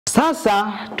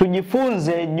Sasa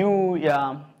tujifunze juu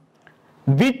ya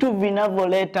vitu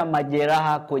vinavyoleta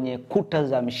majeraha kwenye kuta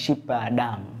za mshipa ya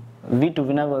damu. Vitu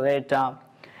vinavyoleta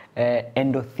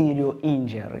endothelial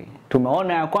injury.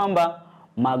 Tumeona ya kwamba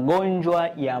magonjwa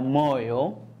ya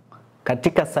moyo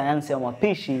katika sayansi ya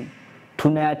mapishi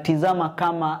tunayatizama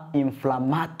kama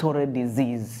inflammatory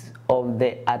disease of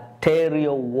the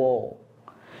arterial wall.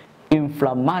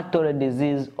 Inflammatory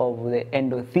disease of the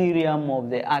endothelium of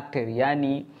the artery,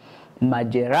 yani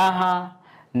majeraha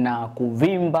na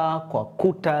kuvimba kwa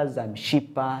kuta za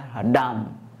mshipa ya damu.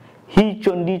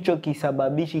 Hicho ndicho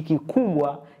kisababishi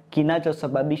kikubwa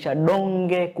kinachosababisha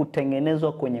donge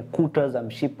kutengenezwa kwenye kuta za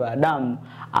mshipa ya damu,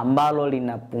 ambalo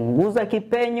linapunguza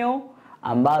kipenyo,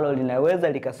 ambalo linaweza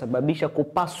likasababisha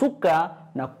kupasuka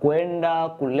na kwenda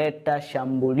kuleta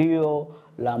shambulio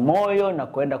la moyo na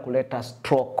kwenda kuleta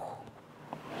stroke.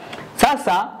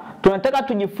 Sasa tunataka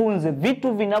tujifunze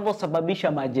vitu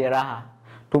vinavyosababisha majeraha.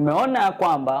 Tumeona ya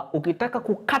kwamba ukitaka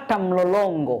kukata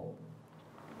mlolongo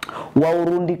wa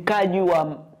urundikaji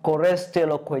wa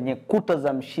cholesterol kwenye kuta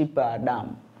za mshipa ya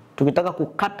damu, tukitaka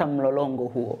kukata mlolongo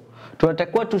huo,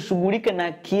 tunatakiwa tushughulike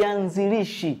na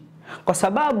kianzilishi, kwa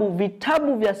sababu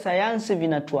vitabu vya sayansi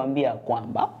vinatuambia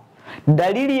kwamba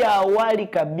dalili ya awali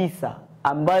kabisa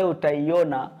ambayo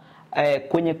utaiona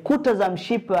kwenye kuta za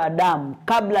mshipa ya damu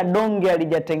kabla donge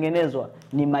halijatengenezwa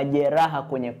ni majeraha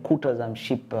kwenye kuta za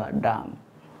mshipa ya damu.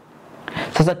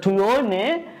 Sasa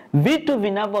tuone vitu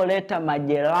vinavyoleta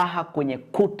majeraha kwenye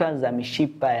kuta za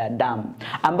mishipa ya damu,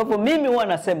 ambapo mimi huwa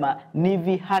nasema ni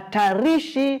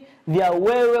vihatarishi vya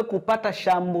wewe kupata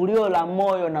shambulio la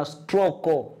moyo na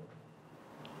stroke.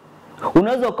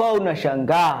 Unaweza kuwa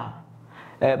unashangaa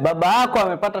baba yako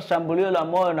amepata shambulio la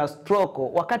moyo na stroke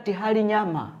wakati hali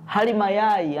nyama, hali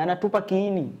mayai, anatupa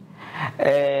kiini,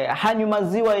 hanywi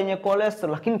maziwa yenye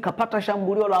cholesterol, lakini kapata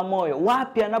shambulio la moyo.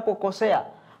 Wapi anapokosea?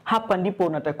 Hapa ndipo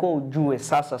unatakiwa ujue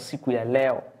sasa siku ya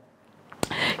leo.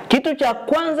 Kitu cha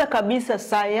kwanza kabisa,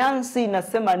 sayansi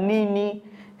inasema nini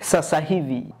sasa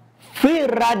hivi? Free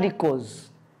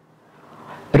radicals,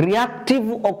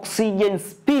 reactive oxygen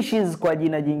species kwa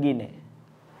jina jingine.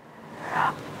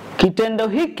 Kitendo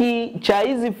hiki cha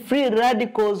hizi free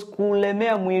radicals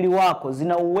kulemea mwili wako,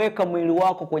 zinauweka mwili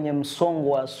wako kwenye msongo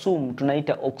wa sumu,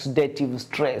 tunaita oxidative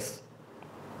stress.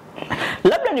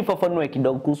 Labda nifafanue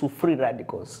kidogo kuhusu free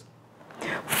radicals.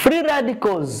 Free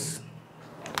radicals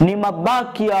ni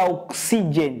mabaki ya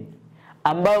oxygen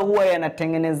ambayo huwa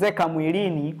yanatengenezeka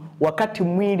mwilini wakati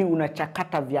mwili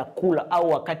unachakata vyakula au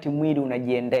wakati mwili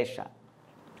unajiendesha.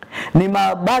 Ni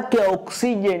mabaki ya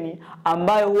oksijeni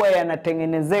ambayo huwa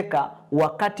yanatengenezeka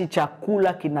wakati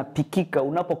chakula kinapikika,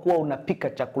 unapokuwa unapika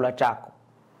chakula chako.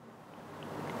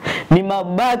 Ni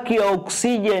mabaki ya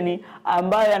oksijeni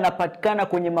ambayo yanapatikana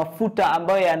kwenye mafuta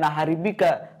ambayo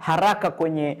yanaharibika haraka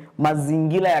kwenye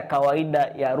mazingira ya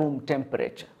kawaida ya room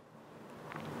temperature.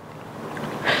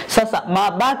 Sasa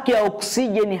mabaki ya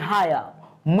oksijeni haya,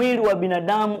 mwili wa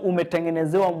binadamu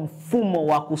umetengenezewa mfumo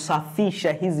wa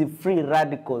kusafisha hizi free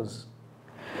radicals.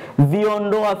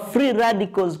 Viondoa free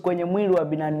radicals kwenye mwili wa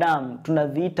binadamu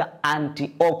tunaviita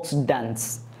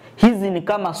antioxidants. Hizi ni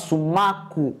kama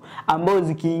sumaku ambazo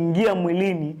zikiingia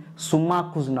mwilini,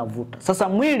 sumaku zinavuta. Sasa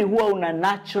mwili huwa una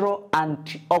natural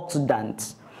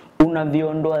antioxidants,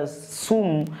 unaviondoa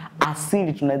sumu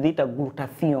asili, tunaziita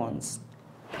glutathions.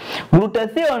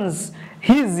 Glutathions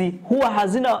hizi huwa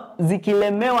hazina,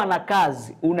 zikilemewa na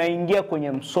kazi unaingia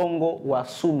kwenye msongo wa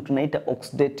sumu, tunaita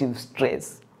oxidative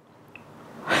stress.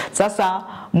 Sasa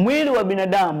mwili wa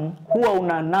binadamu huwa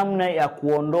una namna ya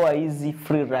kuondoa hizi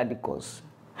free radicals.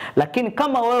 Lakini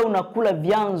kama wewe unakula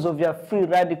vyanzo vya free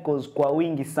radicals kwa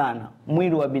wingi sana,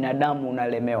 mwili wa binadamu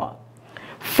unalemewa.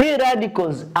 Free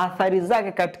radicals athari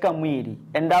zake katika mwili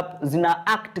zina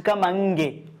act kama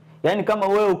nge. Yaani kama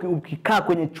wewe ukikaa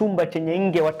kwenye chumba chenye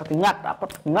nge, watakung'ata hapa,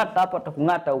 watakung'ata hapa,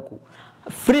 watakung'ata huku.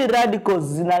 Free radicals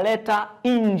zinaleta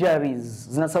injuries,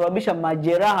 zinasababisha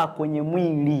majeraha kwenye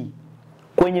mwili,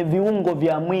 kwenye viungo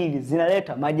vya mwili,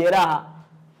 zinaleta majeraha.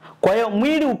 Kwa hiyo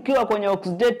mwili ukiwa kwenye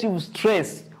oxidative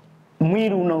stress,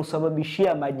 mwili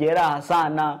unausababishia majeraha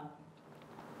sana.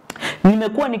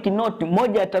 Nimekuwa nikinoti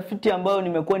moja ya tafiti ambayo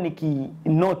nimekuwa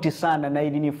nikinoti sana na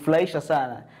ilinifurahisha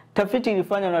sana. Tafiti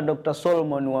ilifanywa na Dr.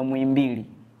 Solomon wa Muhimbili.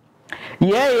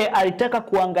 Yeye alitaka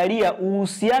kuangalia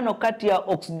uhusiano kati ya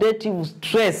oxidative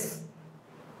stress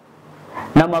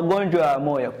na magonjwa ya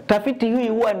moyo. Tafiti hii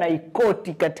huwa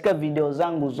naikoti katika video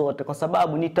zangu zote kwa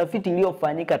sababu ni tafiti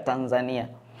iliyofanyika Tanzania.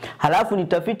 Halafu ni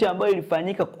tafiti ambayo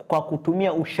ilifanyika kwa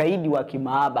kutumia ushahidi wa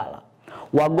kimaabara.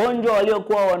 Wagonjwa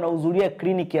waliokuwa wanahudhuria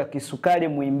kliniki ya kisukari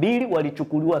Muhimbili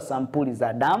walichukuliwa sampuli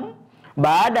za damu,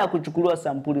 baada ya kuchukuliwa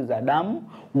sampuli za damu,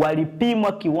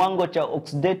 walipimwa kiwango cha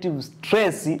oxidative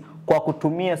stress kwa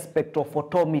kutumia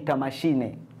spectrophotometer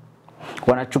machine.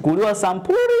 Wanachukuliwa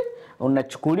sampuli,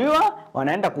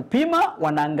 wanaenda kupima,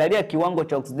 wanaangalia kiwango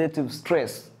cha oxidative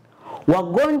stress.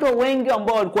 Wagonjwa wengi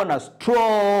ambao walikuwa na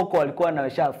stroke, walikuwa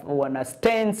wana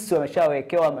stents,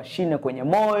 wameshawekewa mashine kwenye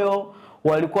moyo,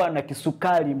 walikuwa na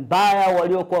kisukari mbaya,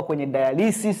 waliokuwa kwenye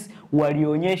dialysis,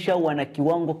 walionyesha wana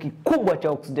kiwango kikubwa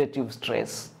cha oxidative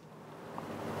stress.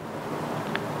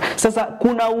 Sasa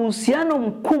kuna uhusiano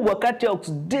mkubwa kati ya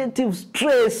oxidative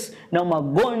stress na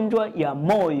magonjwa ya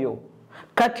moyo,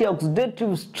 kati ya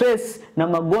oxidative stress na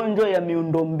magonjwa ya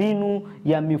miundombinu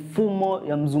ya mifumo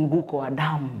ya mzunguko wa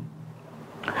damu.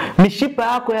 Mishipa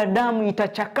yako ya damu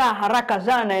itachakaa haraka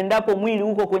sana endapo mwili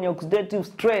uko kwenye oxidative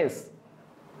stress.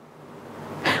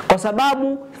 Kwa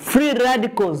sababu free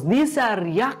radicals, these are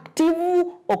reactive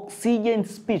oxygen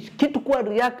species. Kitu kuwa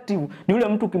reactive ni yule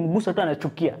mtu ukimgusa tu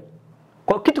anachukia.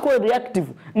 Kwa kitu kuwa reactive,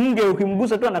 nge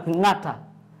ukimgusa tu anakung'ata.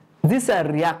 These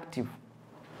are reactive.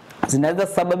 Zinaweza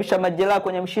kusababisha majeraha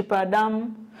kwenye mshipa ya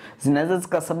damu, zinaweza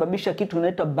zikasababisha kitu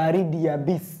kinaitwa baridi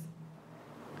yabisi.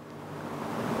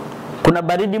 Kuna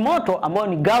baridi moto ambao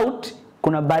ni gout,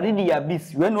 kuna baridi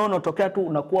yabisi. Wewe unatokea tu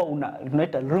unakuwa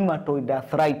unaita rheumatoid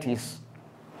arthritis.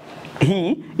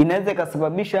 Hii inaweza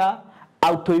ikasababisha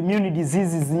autoimmune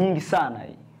diseases nyingi sana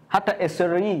hii. Hata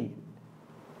SRE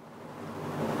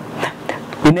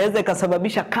inaweza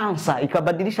ikasababisha kansa,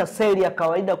 ikabadilisha seli ya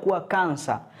kawaida kuwa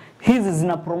kansa. Hizi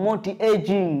zina promote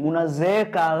aging,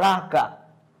 unazeeka haraka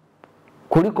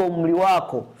kuliko umri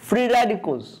wako. Free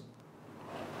radicals.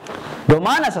 Ndio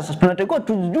maana sasa tunatakiwa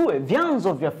tujue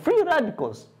vyanzo vya free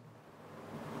radicals.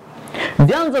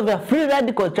 Vyanzo vya free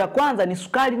radicals, cha kwanza ni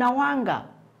sukari na wanga.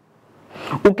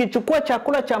 Ukichukua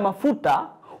chakula cha mafuta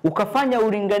ukafanya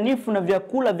ulinganifu na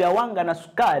vyakula vya wanga na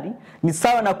sukari, ni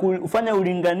sawa na kufanya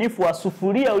ulinganifu wa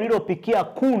sufuria ulilopikia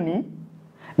kuni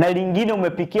na lingine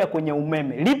umepikia kwenye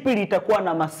umeme. Lipi litakuwa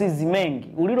na masizi mengi?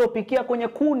 Ulilopikia kwenye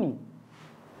kuni.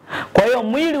 Kwa hiyo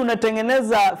mwili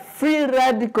unatengeneza free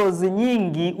radicals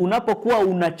nyingi unapokuwa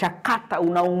unachakata,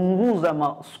 unaunguza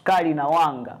sukari na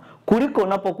wanga, kuliko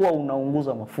unapokuwa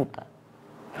unaunguza mafuta.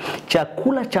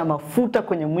 Chakula cha mafuta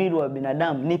kwenye mwili wa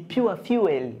binadamu ni pure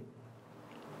fuel.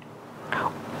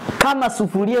 Kama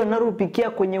sufuria unalopikia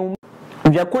kwenye umeme.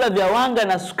 Vyakula vya wanga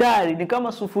na sukari ni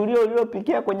kama sufuria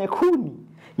ulilopikia kwenye kuni.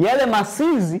 Yale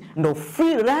masizi ndo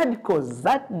free radicals.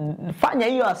 Fanya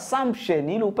hiyo assumption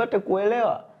ili upate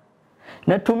kuelewa.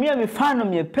 Natumia mifano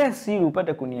miepesi ili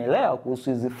upate kunielewa kuhusu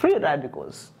hizi free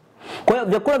radicals. Kwa hiyo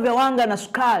vyakula vya wanga na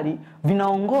sukari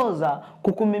vinaongoza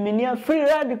kukumiminia free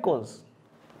radicals.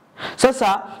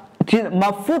 Sasa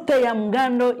mafuta ya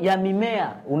mgando ya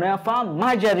mimea, unayafahamu?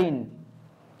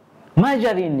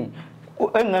 Margarine.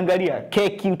 Angalia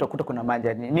keki utakuta kuna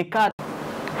margarine, mikate.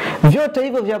 Vyote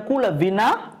hivyo vyakula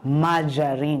vina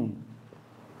margarine.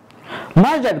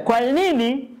 Kwa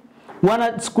nini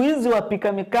siku hizi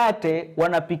wapika mikate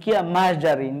wanapikia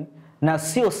margarine na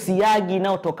sio siagi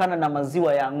inayotokana na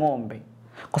maziwa ya ng'ombe?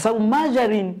 Kwa sababu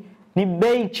margarine ni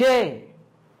bei che.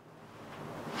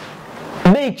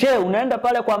 Unaenda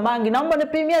pale kwa mangi, naomba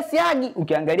nipimie siagi.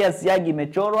 Ukiangalia siagi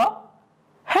imechorwa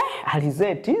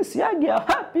alizeti. Siagi ya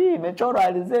wapi? Imechorwa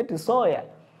alizeti soya.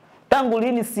 Tangu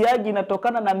lini siagi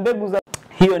inatokana na mbegu za?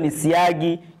 Hiyo ni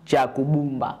siagi cha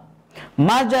kubumba.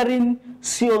 Margarine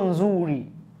sio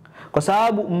nzuri, kwa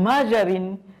sababu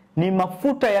margarine ni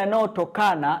mafuta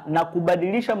yanayotokana na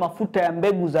kubadilisha mafuta ya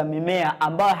mbegu za mimea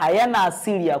ambayo hayana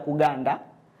asili ya kuganda,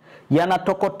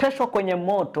 yanatokoteshwa kwenye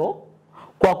moto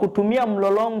kwa kutumia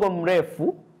mlolongo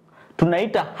mrefu,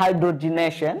 tunaita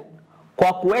hydrogenation,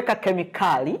 kwa kuweka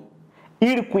kemikali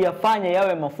ili kuyafanya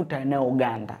yawe mafuta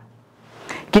yanayoganda.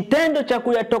 Kitendo cha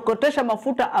kuyatokotesha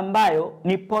mafuta ambayo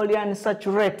ni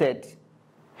polyunsaturated,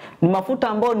 ni mafuta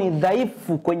ambayo ni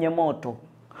dhaifu kwenye moto,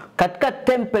 katika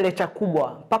temperature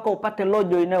kubwa mpaka upate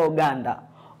lojo inayoganda,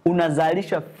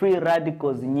 unazalisha free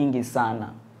radicals nyingi sana.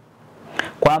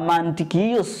 Kwa mantiki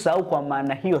hiyo sasa, au kwa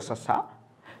maana hiyo sasa,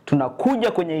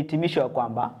 tunakuja kwenye hitimisho ya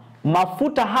kwamba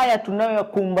mafuta haya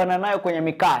tunayokumbana nayo kwenye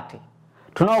mikate,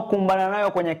 tunayokumbana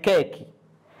nayo kwenye keki,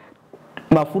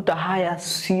 mafuta haya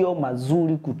sio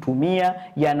mazuri kutumia,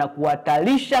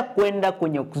 yanakuhatarisha kwenda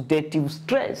kwenye oxidative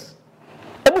stress.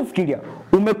 Hebu fikiria,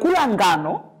 umekula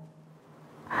ngano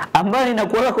ambayo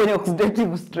inakuweka kwenye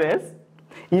oxidative stress,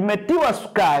 imetiwa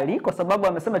sukari, kwa sababu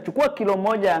amesema chukua kilo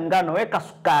moja ya ngano weka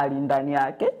sukari ndani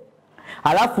yake,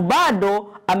 alafu bado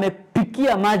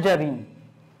amepikia margarine.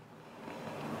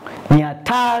 Ni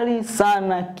hatari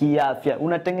sana kiafya.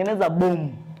 Unatengeneza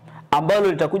bomu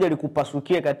ambalo litakuja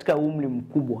likupasukie katika umri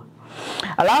mkubwa.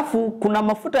 Alafu kuna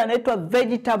mafuta yanaitwa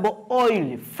vegetable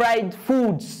oil, fried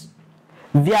foods,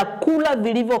 vyakula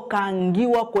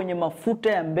vilivyokaangiwa kwenye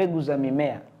mafuta ya mbegu za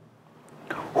mimea.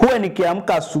 Huwa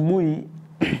nikiamka asubuhi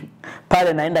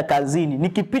pale naenda kazini,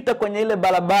 nikipita kwenye ile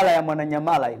barabara ya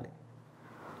Mwananyamala ile,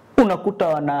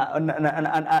 unakuta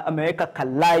ameweka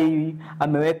kalai,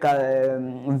 ameweka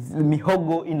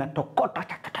mihogo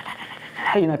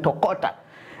inatokota.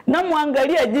 Na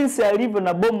muangalia jinsi alivyo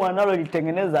na bomu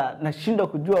analolitengeneza, nashindwa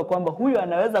kujua kwamba huyu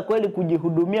anaweza kweli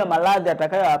kujihudumia maradhi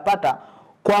atakayoyapata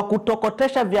kwa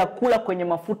kutokotesha vyakula kwenye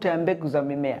mafuta ya mbegu za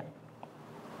mimea.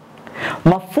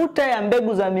 Mafuta ya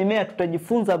mbegu za mimea,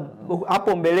 tutajifunza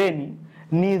hapo mbeleni,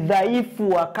 ni dhaifu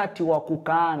wakati wa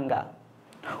kukaanga.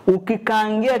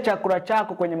 Ukikaangia chakula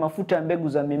chako kwenye mafuta ya mbegu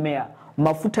za mimea,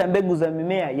 mafuta ya mbegu za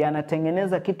mimea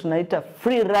yanatengeneza kitu naita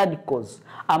free radicals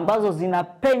ambazo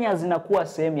zinapenya, zinakuwa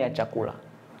sehemu ya chakula.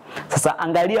 Sasa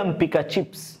angalia mpika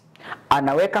chips,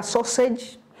 anaweka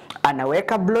sausage,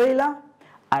 anaweka broiler,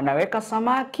 anaweka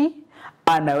samaki,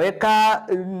 anaweka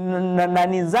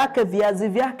nani zake, viazi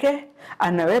vyake,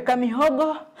 anaweka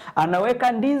mihogo,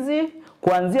 anaweka ndizi,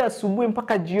 kuanzia asubuhi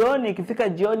mpaka jioni. Ikifika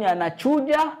jioni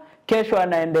anachuja, kesho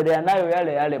anaendelea nayo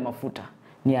yale mafuta.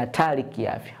 Ni hatari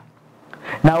kiafya.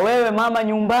 Na wewe mama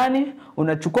nyumbani,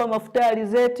 unachukua mafuta ya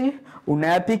alizeti,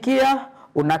 unayapikia,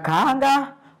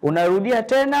 unakaanga, unarudia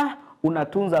tena,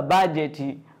 unatunza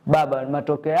budget. Baba,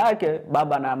 matokeo yake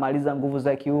baba anamaliza nguvu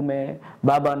za kiume,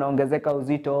 baba anaongezeka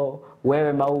uzito,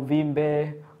 wewe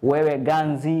mauvimbe, wewe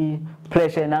ganzi,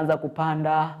 pressure inaanza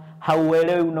kupanda,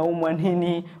 hauelewi unaumwa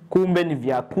nini, kumbe ni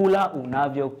vyakula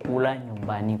unavyokula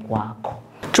nyumbani kwako.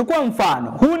 Chukua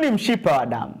mfano, huu ni mshipa wa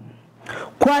damu.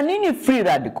 Kwa nini free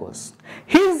radicals?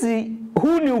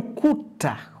 Huu ni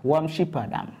ukuta wa mshipa wa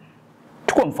damu.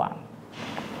 Chukua mfano.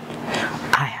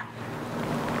 Haya.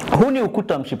 Huu ni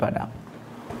ukuta wa mshipa wa damu.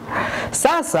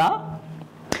 Sasa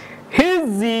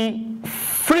hizi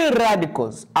free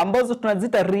radicals ambazo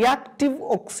tunazita reactive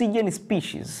oxygen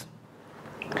species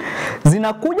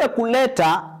zinakuja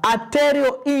kuleta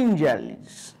arterial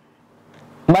injuries,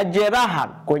 majeraha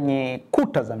kwenye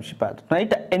kuta za mshipa.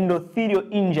 Tunaita endothelial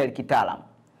injury kitaalamu.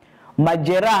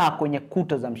 Majeraha kwenye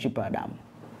kuta za mshipa wa damu.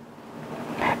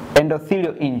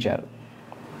 Endothelial injury.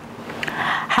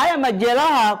 Haya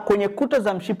majeraha kwenye kuta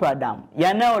za mshipa wa damu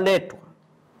yanayoletwa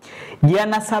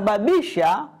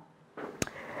yanasababisha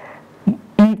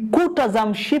kuta za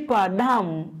mshipa wa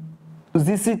damu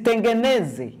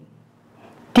zisitengeneze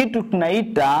kitu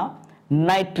tunaita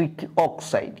nitric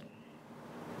oxide.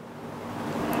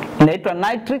 Inaitwa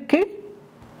nitric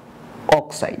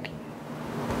oxide.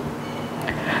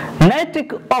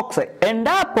 Nitric oxide,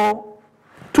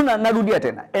 narudia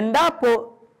tena,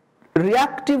 endapo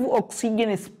reactive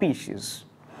oxygen species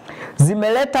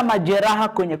zimeleta majeraha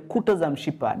kwenye kuta za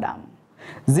mshipa wa damu,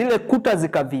 zile kuta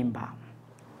zikavimba,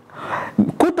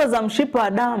 kuta za mshipa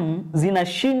wa damu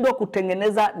zinashindwa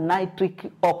kutengeneza nitric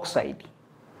oxide.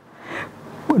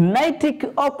 Nitric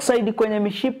oxide kwenye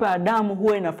mishipa ya damu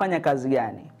huwa inafanya kazi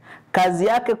gani? Kazi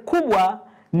yake kubwa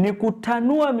ni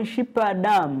kutanua mishipa ya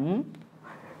damu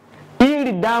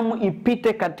ili damu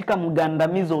ipite katika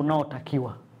mgandamizo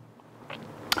unaotakiwa.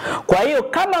 Kwa hiyo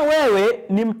kama wewe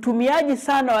ni mtumiaji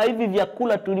sana wa hivi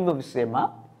vyakula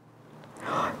tulivyovisema,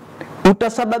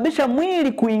 utasababisha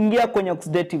mwili kuingia kwenye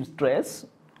oxidative stress,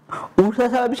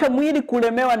 utasababisha mwili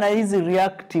kulemewa na hizi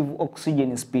reactive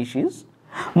oxygen species.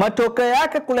 Matokeo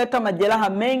yake kuleta majeraha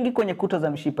mengi kwenye kuta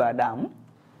za mshipa ya damu.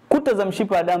 Kuta za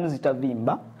mshipa ya damu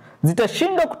zitavimba,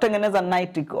 zitashindwa kutengeneza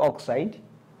nitric oxide,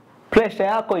 pressure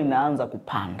yako inaanza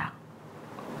kupanda.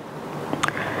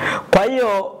 Kwa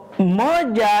hiyo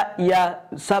moja ya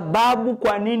sababu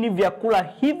kwa nini vyakula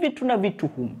hivi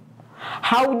tunavituhumu,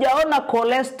 haujaona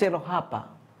cholesterol hapa.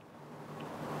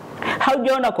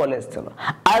 Haujaona cholesterol.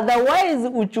 Otherwise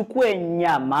uchukue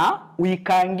nyama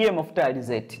uikaangie mafuta ya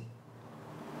alizeti.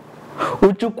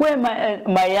 Uchukue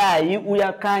mayai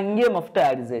uyakaangie mafuta ya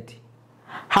alizeti.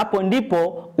 Hapo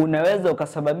ndipo unaweza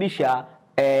ukasababisha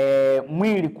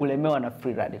mwili kulemewa na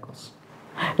free radicals.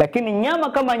 Lakini nyama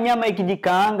kama nyama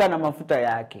ikijikaanga na mafuta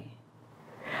yake,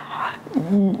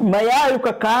 mayai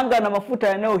ukakaanga na mafuta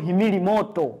yanayohimili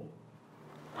moto,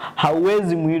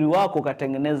 hauwezi mwili wako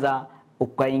ukatengeneza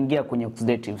ukaingia kwenye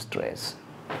oxidative stress.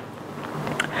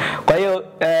 Kwa hiyo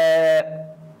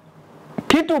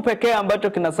kitu pekee ambacho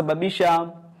kinasababisha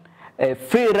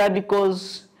free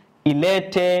radicals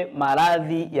ilete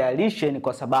maradhi ya lishe ni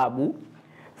kwa sababu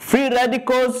free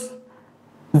radicals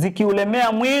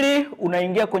zikiulemea mwili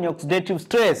unaingia kwenye oxidative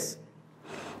stress.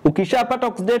 Ukishapata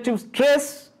oxidative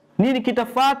stress, nini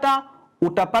kitafuata?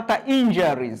 Utapata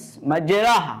injuries,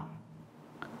 majeraha.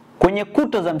 kwenye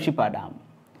kuta za mshipa wa damu.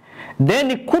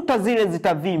 Then kuta zile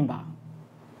zitavimba,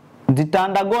 zita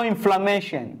undergo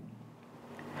inflammation.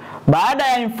 Baada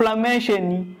ya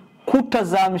inflammation, kuta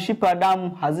za mshipa wa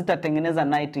damu hazitatengeneza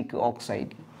nitric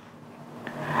oxide.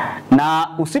 Na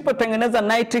usipotengeneza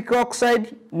nitric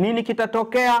oxide, nini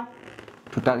kitatokea?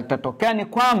 Kitatokea ni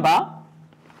kwamba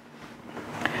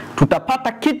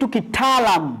tutapata kitu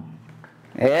kitaalamu.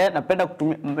 Napenda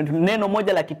kutumia neno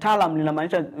moja la kitaalamu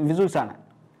linamaanisha vizuri sana.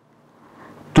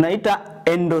 Tunaita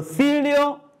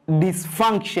endothelial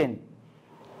dysfunction.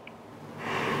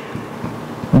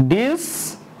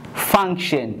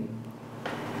 Dysfunction.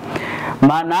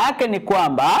 Maana yake ni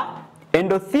kwamba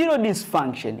endothelial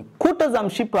dysfunction, kuta za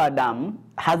mshipa wa damu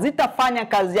hazitafanya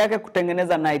kazi yake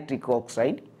kutengeneza nitric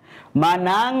oxide.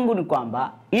 Maana yangu ni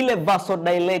kwamba ile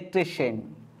vasodilatation,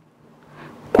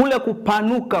 kule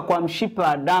kupanuka kwa mshipa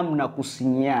wa damu na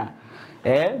kusinyaa,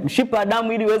 mshipa wa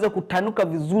damu ili uweze kutanuka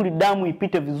vizuri, damu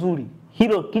ipite vizuri,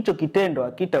 hicho kitendo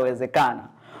hakitawezekana.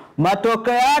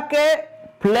 Matokeo yake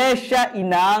pressure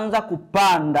inaanza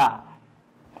kupanda,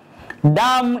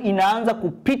 damu inaanza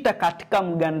kupita katika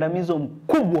mgandamizo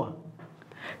mkubwa.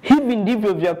 Hivi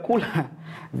ndivyo vyakula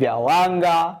vya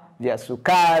wanga, vya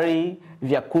sukari,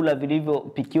 vyakula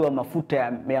vilivyopikiwa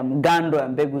mafuta ya mgando ya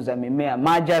mbegu za mimea,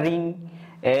 margarine,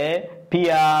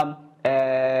 pia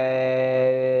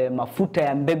mafuta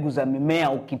ya mbegu za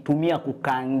mimea ukitumia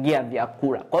kukaangia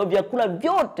vyakula. Kwa hiyo vyakula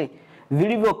vyote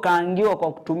vilivyokaangiwa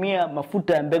kwa kutumia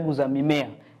mafuta ya mbegu za mimea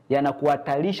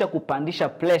yanakuhatarisha kupandisha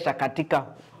pressure katika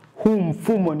huu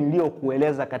mfumo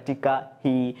niliokueleza katika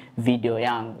hii video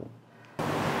yangu.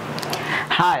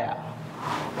 Haya,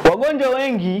 wagonjwa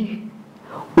wengi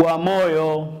wa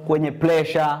moyo, kwenye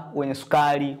pressure, wenye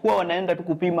sukari, huwa wanaenda tu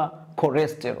kupima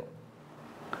cholesterol.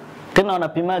 Tena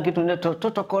wanapima kitu inaitwa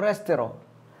total cholesterol.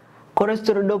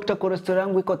 Cholesterol, doctor, cholesterol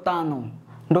yangu iko 5.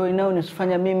 Ndio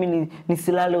inayonisifanya mimi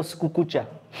nisilale usiku kucha.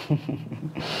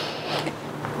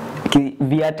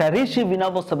 Vihatarishi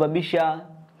vinavyosababisha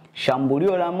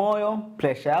shambulio la moyo,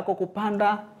 pressure yako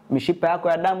kupanda, mishipa yako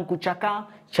ya damu kuchakaa.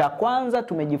 Cha kwanza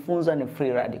tumejifunza ni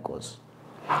free radicals.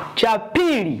 Cha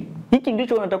pili, hiki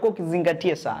ndicho unatakiwa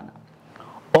ukizingatie sana,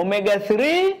 omega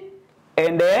 3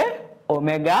 and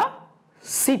omega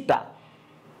 6.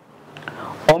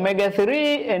 Omega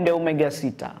 3 and omega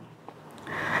 6.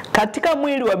 Katika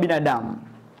mwili wa binadamu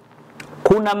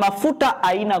kuna mafuta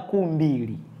aina kuu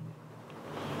mbili.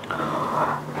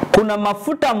 Kuna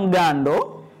mafuta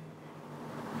mgando,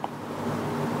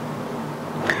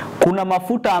 kuna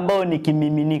mafuta ambayo ni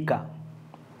kimiminika.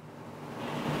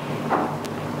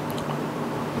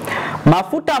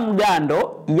 Mafuta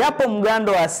mgando, yapo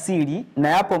mgando asili na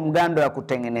yapo mgando ya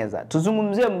kutengeneza.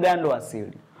 Tuzungumzie mgando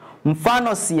asili.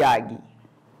 Mfano siagi.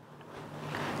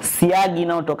 Siagi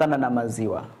inayotokana na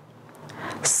maziwa.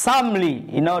 Samli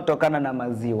inayotokana na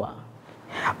maziwa.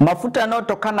 Mafuta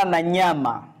yanayotokana na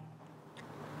nyama.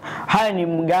 Haya ni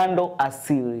mgando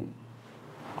asili.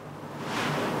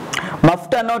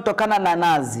 Mafuta yanayotokana na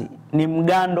nazi ni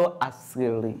mgando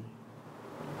asili.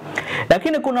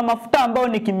 Lakini kuna mafuta ambayo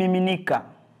ni kimiminika.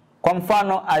 Kwa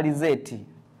mfano alizeti.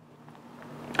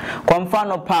 Kwa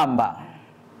mfano pamba.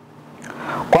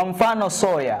 Kwa mfano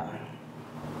soya.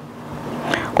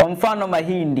 Kwa mfano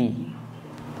mahindi.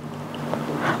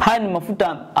 Haya ni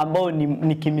mafuta ambayo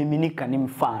ni kimiminika, ni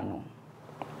mfano.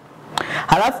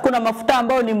 Halafu kuna mafuta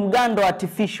ambayo ni mgando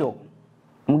artificial.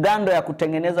 Mgando ya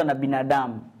kutengenezwa na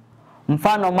binadamu.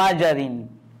 Mfano margarine.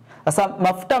 Sasa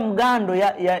mafuta mgando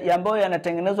ambayo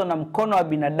yanatengenezwa na mkono wa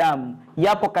binadamu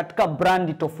yapo katika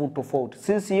brandi tofauti tofauti.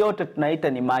 Sisi yote tunaita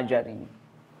ni margarine.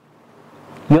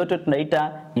 Yote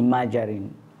tunaita ni margarine.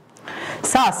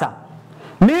 Sasa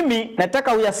mimi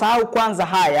nataka uyasahau kwanza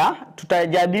haya,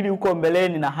 tutajadili huko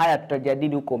mbeleni, na haya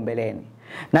tutajadili huko mbeleni.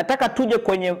 Nataka tuje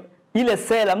kwenye ile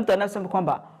sela mtu anasema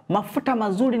kwamba mafuta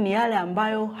mazuri ni yale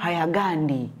ambayo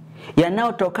hayagandi,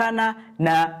 yanayotokana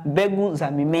na mbegu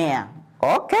za mimea.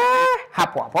 Okay,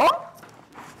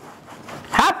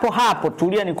 hapo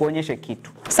tulia nikuonyeshe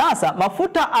kitu. Sasa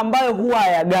mafuta ambayo huwa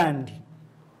hayagandi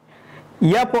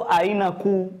yapo aina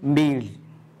kuu mbili.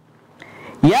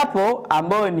 Yapo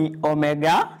ambayo ni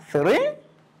omega 3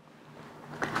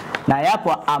 na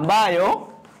yapo ambayo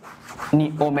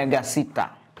ni omega 6.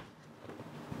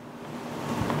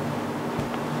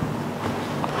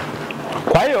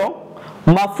 Kwa hiyo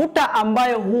mafuta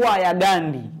ambayo huwa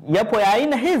hayagandi yapo ya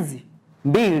aina hizi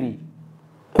mbili.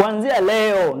 Kuanzia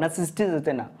leo nasisitiza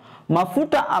tena,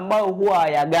 mafuta ambayo huwa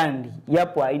hayagandi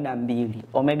yapo aina mbili,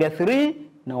 omega 3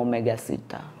 na omega 6.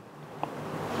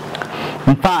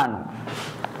 Mfano,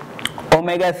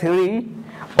 omega 3,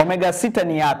 omega 6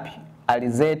 ni yapi?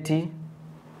 Alizeti,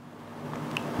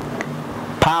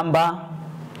 pamba,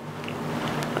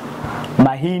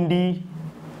 mahindi,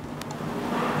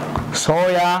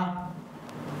 soya,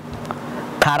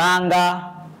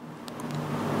 karanga.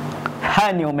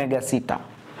 Haya ni omega 6.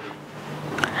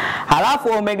 Halafu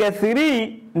omega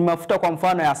 3 ni mafuta kwa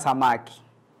mfano ya samaki,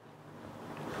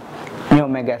 ni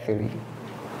omega 3.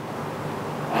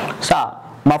 Sawa,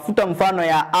 mafuta mfano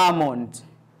ya almond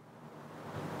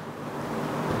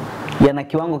yana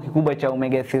kiwango kikubwa cha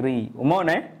omega 3.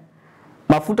 Umeona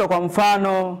mafuta kwa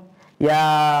mfano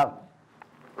ya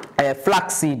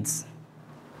flax seeds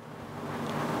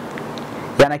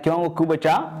yana kiwango kikubwa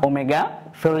cha omega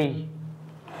 3.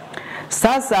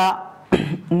 Sasa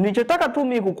nilichotaka tu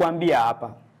mimi kukuambia hapa,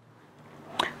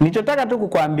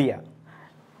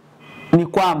 ni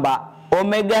kwamba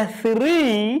omega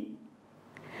 3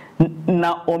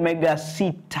 na omega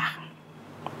 6,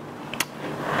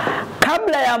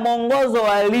 kabla ya mwongozo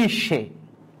wa lishe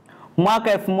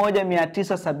mwaka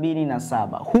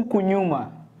 1977, huku nyuma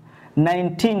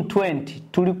 1920,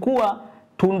 tulikuwa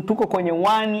tuko kwenye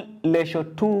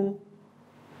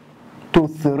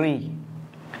 1:2:3.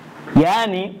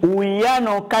 Yaani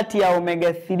uwiano kati ya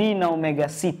omega 3 na omega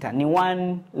 6 ni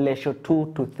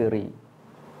 1:2:3.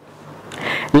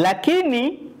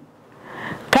 Lakini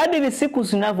kadiri siku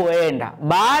zinavyoenda,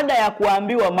 baada ya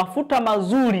kuambiwa mafuta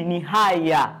mazuri ni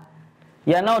haya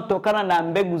yanayotokana na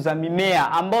mbegu za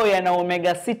mimea ambayo yana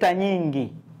omega 6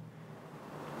 nyingi,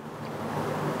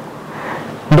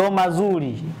 ndo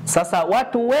mazuri. Sasa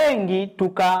watu wengi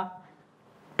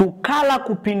tukala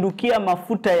kupindukia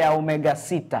mafuta ya omega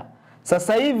 6.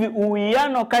 Sasa hivi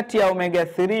uwiano kati ya omega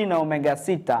 3 na omega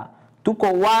 6 tuko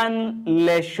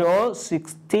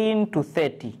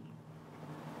 1:16:30.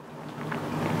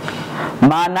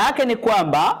 Maana yake ni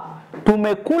kwamba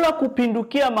tumekula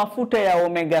kupindukia mafuta ya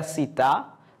omega 6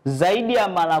 zaidi ya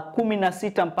mara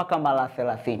 16 mpaka mara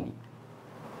 30.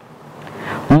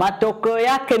 Matokeo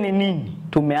yake ni nini?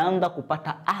 Tumeanza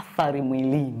kupata athari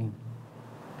mwilini.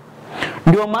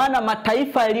 Ndio maana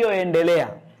mataifa yaliyoendelea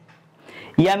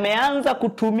yameanza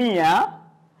kutumia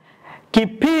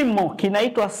kipimo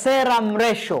kinaitwa serum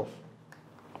ratio.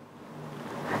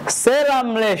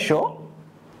 Serum ratio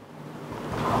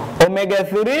omega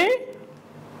 3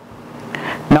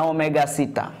 na omega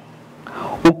 6.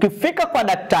 Ukifika kwa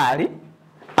daktari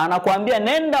anakuambia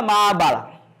nenda maabara,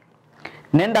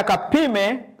 nenda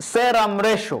kapime serum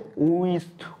ratio,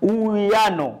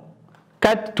 uwiano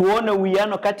tuone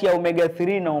uwiano kati ya omega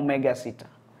 3 na omega 6.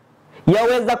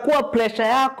 Yaweza kuwa presha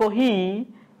yako hii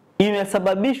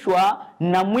imesababishwa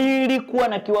na mwili kuwa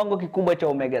na kiwango kikubwa cha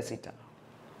omega 6.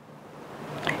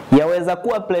 Yaweza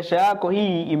kuwa presha yako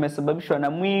hii imesababishwa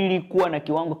na mwili kuwa na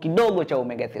kiwango kidogo cha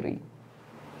omega 3.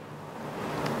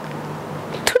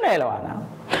 Tunaelewana?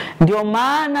 Ndio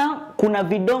maana kuna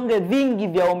vidonge vingi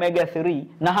vya omega 3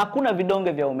 na hakuna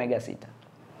vidonge vya omega 6.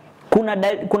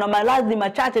 Kuna maradhi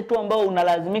machache tu ambao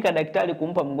unalazimika daktari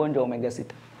kumpa mgonjwa omega 6.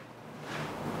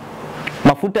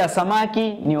 Mafuta ya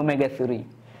samaki ni omega 3.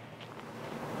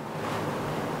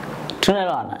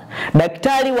 Tunaelewana?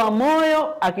 Daktari wa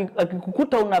moyo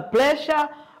akikukuta una pressure,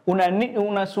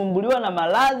 unasumbuliwa na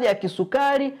maradhi ya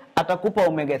kisukari, atakupa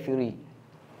omega 3.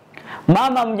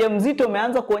 Mama mjamzito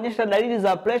umeanza kuonyesha dalili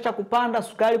za pressure kupanda,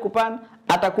 sukari kupanda,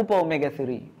 atakupa omega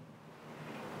 3.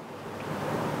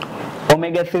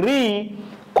 Omega 3,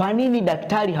 kwa nini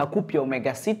daktari hakupi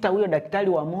omega 6? Huyo daktari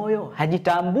wa moyo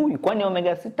hajitambui, kwani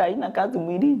omega 6 haina kazi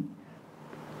mwilini.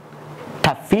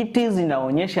 Tafiti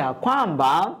zinaonyesha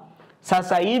kwamba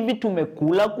sasa hivi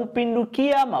tumekula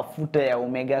kupindukia mafuta ya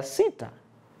omega 6.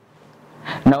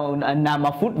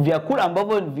 Na vyakula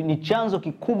ambavyo ni chanzo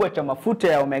kikubwa cha mafuta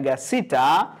ya omega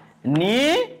 6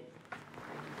 ni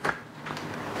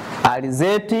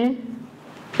alizeti,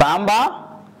 pamba,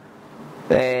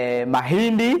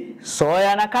 mahindi,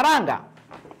 soya na karanga.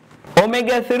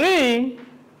 Omega 3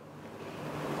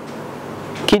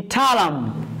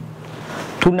 kitaalamu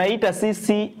tunaita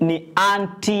sisi ni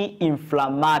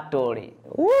anti-inflammatory.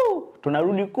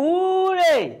 Tunarudi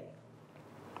kule.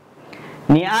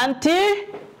 Ni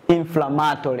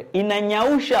anti-inflammatory.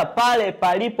 Inanyausha pale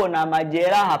palipo na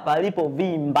majeraha, palipo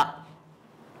vimba.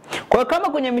 Kwa hiyo kama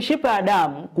kwenye mishipa ya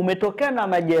damu kumetokea na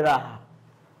majeraha,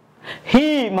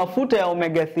 hii mafuta ya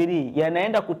omega 3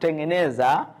 yanaenda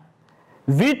kutengeneza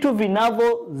vitu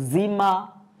vinavyozima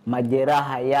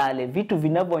majeraha yale, vitu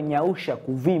vinavyonyausha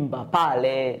kuvimba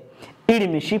pale, ili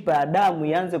mishipa ya damu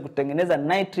ianze kutengeneza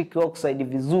nitric oxide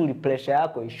vizuri, pressure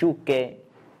yako ishuke.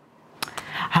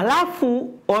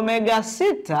 Halafu omega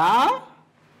 6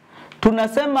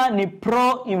 tunasema ni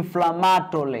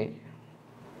pro-inflammatory.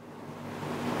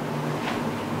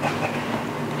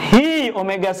 Hii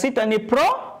omega 6 ni pro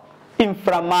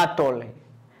inflammatory.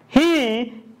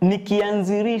 Hii ni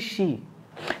kianzilishi.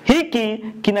 Hiki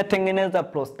kinatengeneza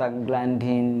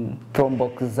prostaglandin,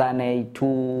 thromboxane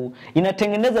 2,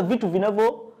 inatengeneza vitu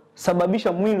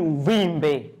vinavyosababisha mwili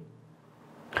uvimbe.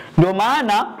 Ndio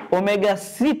maana omega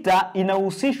 6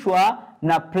 inahusishwa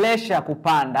na pressure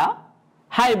kupanda,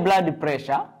 high blood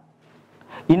pressure,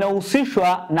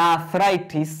 inahusishwa na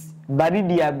arthritis,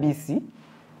 baridi yabisi,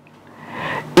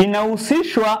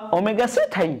 inahusishwa omega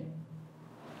 6 hii.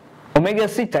 Omega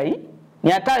 6 hii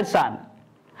ni hatari sana.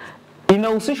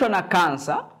 Inahusishwa na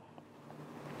kansa,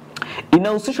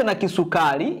 inahusishwa na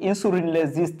kisukari, insulin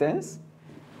resistance.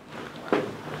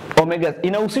 Omega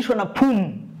inahusishwa na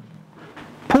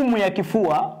pumu ya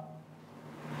kifua,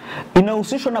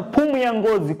 inahusishwa na pumu ya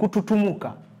ngozi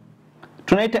kututumuka,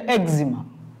 tunaita eczema.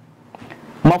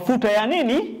 Mafuta ya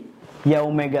nini? Ya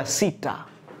omega 6,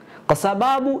 kwa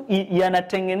sababu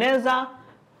yanatengeneza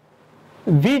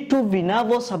vitu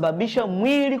vinavyosababisha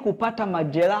mwili kupata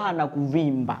majeraha na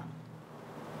kuvimba.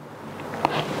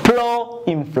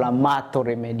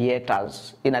 Pro-inflammatory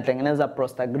mediators, inatengeneza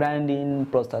prostaglandin,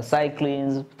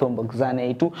 prostacyclins,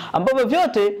 thromboxane 2, ambavyo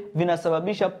vyote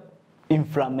vinasababisha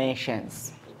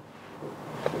inflammations.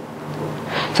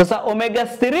 Sasa omega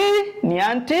 3 ni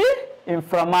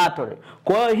anti-inflammatory.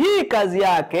 Kwa hiyo hii kazi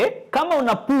yake, kama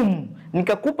una pumu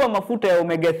nikakupa mafuta ya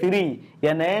omega 3,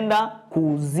 yanaenda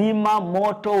kuzima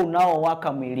moto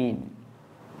unaowaka mwilini.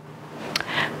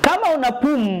 Kama una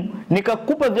pumu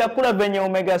nikakupa vyakula vyenye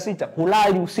omega 6,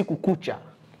 hulali usiku kucha.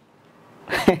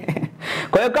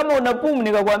 Kwa hiyo kama una pumu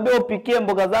nikakwambia upikie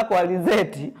mboga zako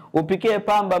alizeti, upikie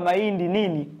pamba, mahindi,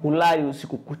 nini, hulali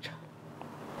usiku kucha.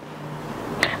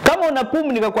 Kama una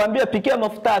pumu nikakwambia pikia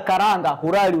mafuta ya karanga,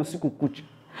 hulali usiku kucha.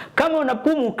 Kama una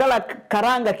pumu kala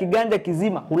karanga kiganja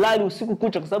kizima, hulali usiku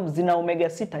kucha, kwa sababu zina omega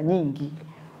 6 nyingi.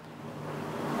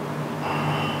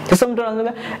 Sasa mtu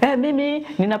anasema, mimi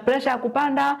nina pressure ya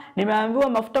kupanda, nimeambiwa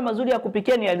mafuta mazuri ya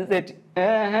kupikia ni alizeti.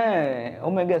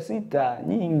 Omega 6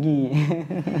 nyingi.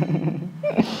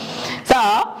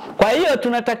 Sawa, kwa hiyo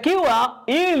tunatakiwa,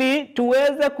 ili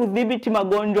tuweze kudhibiti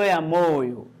magonjwa ya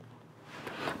moyo,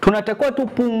 tunatakiwa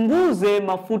tupunguze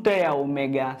mafuta ya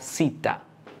omega 6.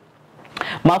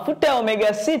 Mafuta ya omega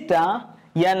 6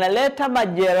 yanaleta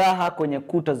majeraha kwenye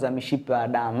kuta za mishipa ya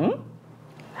damu.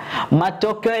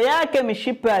 Matokeo yake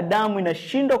mishipa ya damu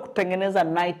inashindwa kutengeneza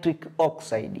nitric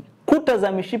oxide. Kuta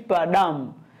za mishipa ya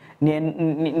damu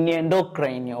ni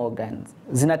endocrine organs.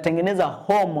 Zinatengeneza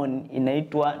hormone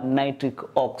inaitwa nitric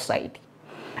oxide.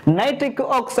 Nitric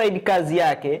oxide kazi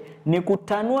yake ni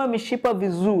kutanua mishipa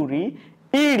vizuri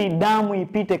ili damu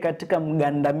ipite katika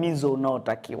mgandamizo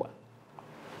unaotakiwa.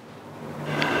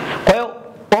 Kwa hiyo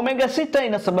omega 6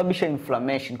 inasababisha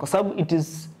inflammation kwa sababu it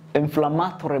is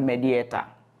inflammatory mediator.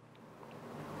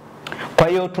 Kwa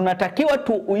hiyo tunatakiwa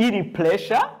ili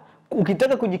pressure,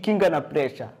 ukitaka kujikinga na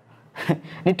pressure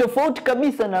ni tofauti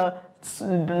kabisa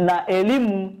na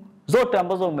elimu zote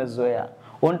ambazo umezoea.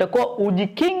 Unatakiwa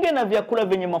ujikinge na vyakula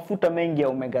vyenye mafuta mengi ya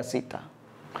omega 6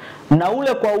 na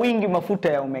ule kwa wingi mafuta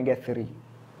ya omega 3.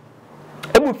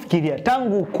 Hebu fikiria,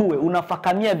 tangu ukue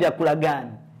unafakamia vyakula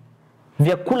gani?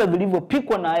 Vyakula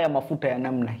vilivyopikwa na haya mafuta ya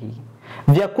namna hii,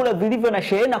 vyakula vilivyo na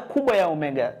shehena kubwa ya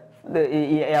omega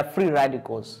ya free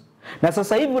radicals. Na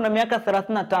sasa hivi una miaka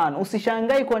 35,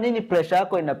 usishangai kwa nini pressure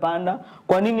yako inapanda,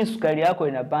 kwa nini sukari yako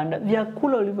inapanda.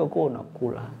 Vyakula ulivyokuwa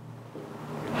unakula.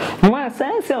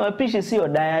 Sayansi ya mapishi sio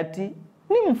diet,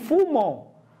 ni mfumo.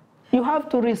 You have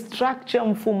to restructure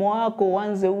mfumo wako,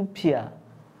 uanze upya.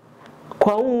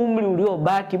 Kwa huu umri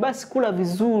uliobaki, basi kula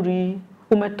vizuri,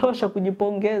 umetosha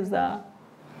kujipongeza.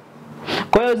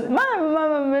 Kwa hiyo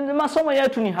masomo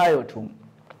yetu ni hayo tu.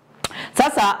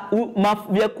 Sasa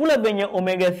vyakula vyenye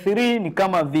omega 3 ni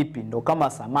kama vipi? Ndo kama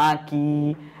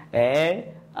samaki,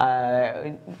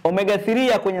 omega 3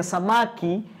 ya kwenye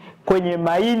samaki, kwenye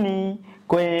maini,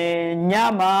 kwenye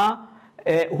nyama,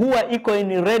 huwa iko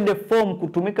in red form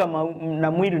kutumika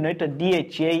na mwili, unaitwa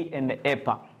DHA and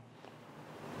EPA.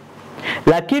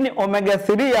 Lakini omega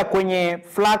 3 ya kwenye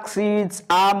flax seeds,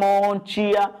 almond,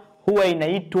 chia huwa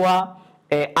inaitwa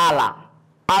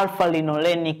alpha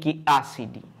linolenic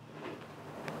acid.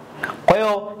 Kwa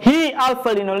hiyo hii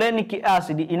alpha linolenic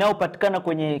acid inayopatikana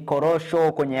kwenye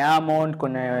korosho, kwenye almond,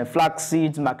 kwenye flax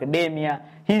seeds, macadamia,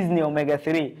 hizi ni omega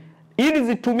 3. Ili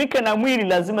zitumike na mwili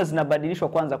lazima zinabadilishwa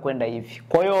kwanza kwenda hivi.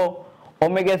 Kwa hiyo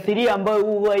omega 3 ambayo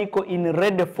huwa iko in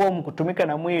red form kutumika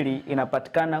na mwili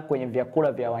inapatikana kwenye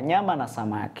vyakula vya wanyama na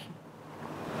samaki.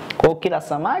 Kwa hiyo kila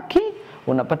samaki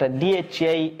unapata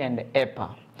DHA and EPA.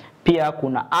 Pia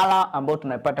kuna ala ambayo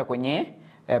tunapata kwenye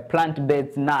plant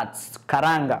based nuts,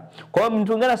 karanga. Kwa hiyo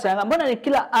mtu mwingine anasema mbona ni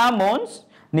kila almonds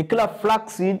nikila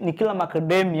flaxseed, nikila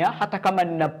macadamia, hata kama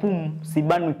nina pumu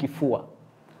sibanwi kifua.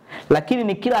 Lakini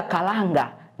nikila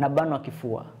karanga na banwa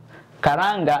kifua.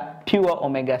 Karanga pure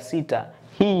omega 6.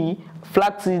 Hii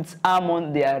flax seeds,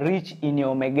 almond, they are rich in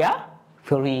omega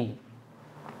 3.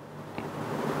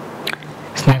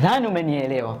 Nadhani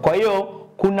umenielewa. Kwa hiyo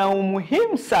kuna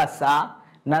umuhimu sasa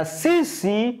na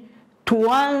sisi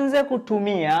tuanze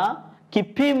kutumia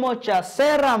kipimo cha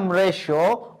serum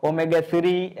ratio omega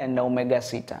 3 and omega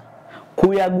 6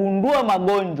 kuyagundua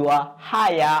magonjwa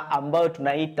haya ambayo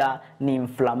tunaita ni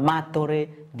inflammatory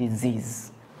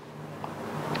disease.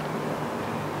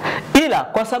 Ila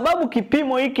kwa sababu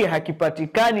kipimo hiki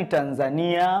hakipatikani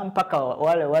Tanzania, mpaka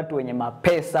wale watu wenye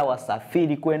mapesa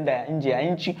wasafiri kwenda nje ya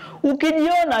nchi,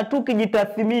 ukijiona tu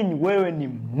ukijitathmini wewe ni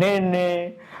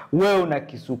mnene, wewe una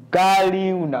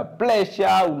kisukari, una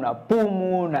presha, una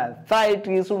pumu, una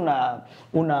arthritis,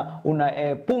 una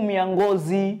pumu ya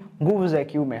ngozi, nguvu za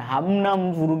kiume hamna,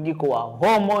 mvurugiko wa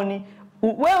homoni,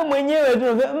 wewe mwenyewe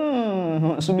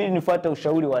tu subiri nifuate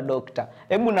ushauri wa dokta,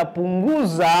 hebu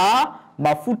napunguza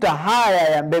mafuta haya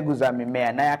ya mbegu za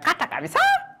mimea na yakata kabisa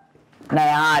na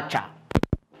yaacha,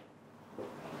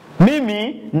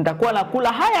 mimi nitakuwa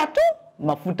nakula haya tu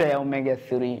mafuta ya omega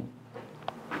 3.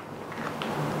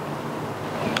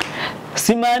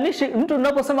 Simaanishi mtu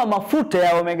unaposema mafuta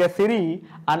ya omega 3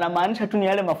 anamaanisha tu ni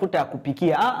yale mafuta ya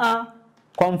kupikia.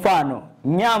 Kwa mfano,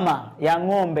 nyama ya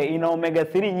ng'ombe ina omega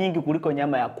 3 nyingi kuliko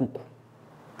nyama ya kuku.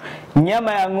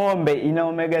 Nyama ya ng'ombe ina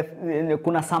omega,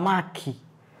 kuna samaki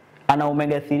ana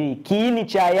omega 3. Kiini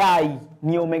cha yai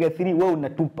ni omega 3, wewe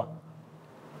unatupa.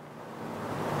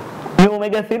 Ni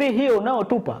omega 3 hiyo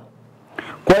unaotupa.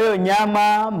 Kwa hiyo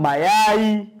nyama,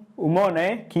 mayai,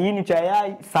 umeona kiini cha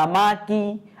yai,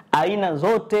 samaki, aina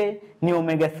zote ni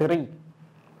omega 3.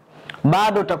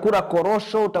 Bado utakula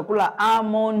korosho, utakula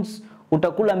almonds,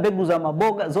 utakula mbegu za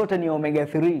maboga, zote ni omega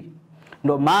 3.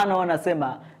 Ndio maana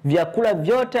wanasema vyakula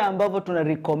vyote ambavyo tuna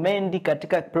recommend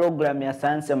katika program ya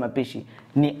sayansi ya mapishi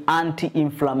ni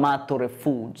anti-inflammatory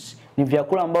foods. Ni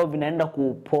vyakula ambavyo vinaenda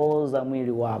kuupoza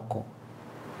mwili wako.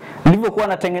 Nilivyokuwa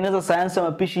natengeneza sayansi ya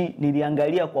mapishi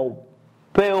niliangalia kwa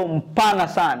upeo mpana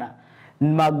sana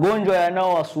magonjwa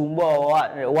yanayowasumbua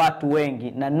watu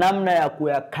wengi na namna ya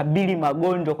kuyakabili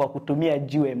magonjwa kwa kutumia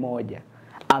jiwe moja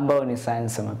ambayo ni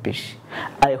sayansi ya mapishi.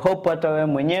 I hope hata wewe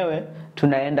mwenyewe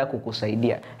tunaenda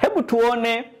kukusaidia. Hebu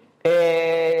tuone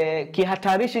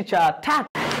kihatarishi cha tatu.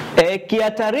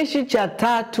 Kihatarishi cha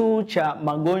tatu cha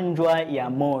magonjwa ya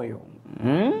moyo.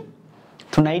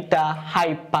 Tunaita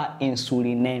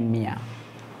hyperinsulinemia.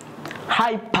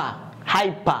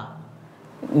 Hyper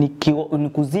ni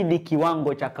kuzidi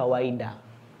kiwango cha kawaida.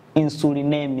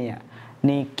 Insulinemia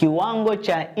ni kiwango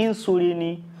cha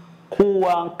insulini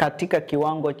kuwa katika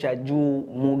kiwango cha juu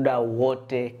muda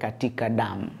wote katika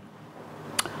damu.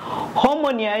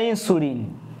 Homoni ya insulin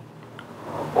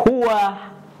huwa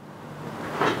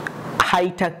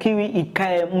haitakiwi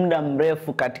ikae muda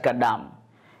mrefu katika damu.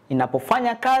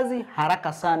 Inapofanya kazi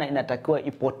haraka sana inatakiwa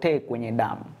ipotee kwenye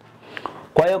damu.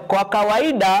 Kwa hiyo kwa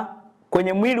kawaida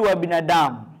kwenye mwili wa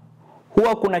binadamu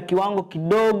huwa kuna kiwango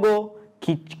kidogo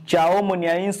cha homoni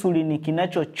ya insulin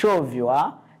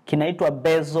kinachochovya, kinaitwa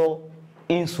basal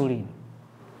insulin.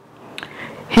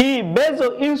 Hii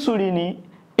basal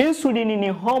insulin ni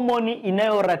homoni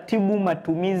inayoratibu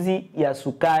matumizi ya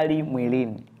sukari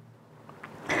mwilini.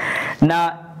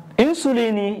 Na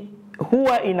insulini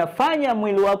huwa inafanya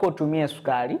mwili wako utumie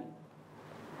sukari.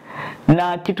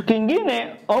 Na kitu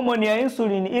kingine, homoni ya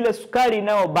insulini, ile sukari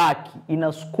inayobaki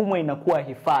inasukumwa inakuwa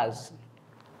hifadhi.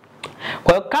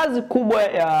 Kwa hiyo kazi kubwa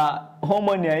ya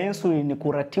homoni ya insulini ni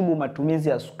kuratibu matumizi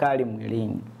ya sukari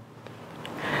mwilini.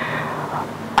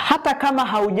 Hata kama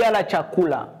haujala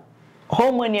chakula,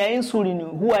 homoni ya insulini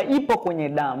huwa ipo kwenye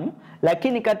damu,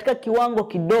 lakini katika kiwango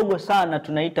kidogo sana,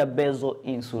 tunaita basal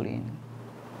insulin.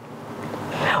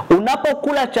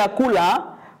 Unapokula chakula,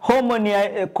 homoni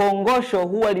ya kongosho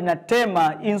huwa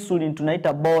linatema insulin,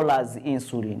 tunaita bolus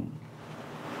insulin.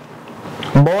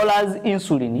 Bolus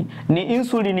insulin ni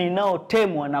insulin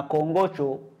inayotemwa na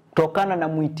kongosho kutokana na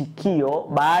mwitikio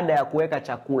baada ya kuweka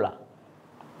chakula.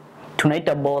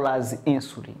 Tunaita bolus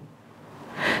insulin.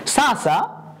 Sasa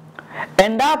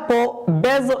endapo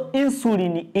basal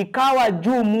insulin ikawa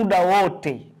juu muda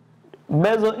wote,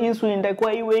 basal insulin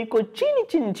itakuwa iwe iko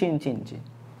chini.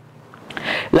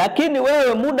 Lakini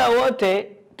wewe muda wote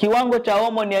kiwango cha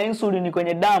homoni ya insulin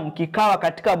kwenye damu kikawa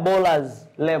katika bolus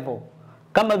level,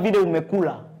 kama vile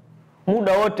umekula,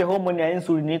 muda wote homoni ya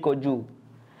insulin iko juu.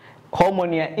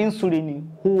 Homoni ya insulin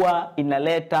huwa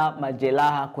inaleta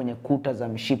majeraha kwenye kuta za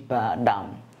mishipa ya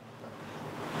damu.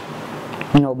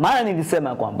 Ndio maana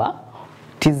nilisema kwamba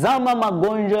Tizama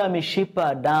magonjwa ya mishipa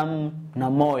ya damu na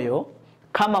moyo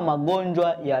kama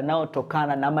magonjwa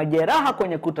yanayotokana na majeraha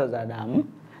kwenye kuta za damu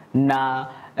na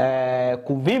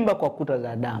kuvimba kwa kuta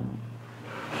za damu.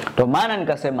 Ndio maana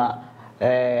nikasema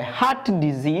heart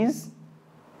disease,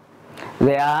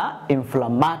 they are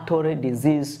inflammatory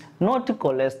disease, not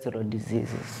cholesterol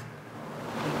diseases.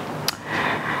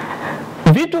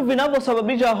 Vitu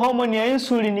vinavyosababisha homoni ya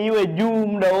insulin iwe juu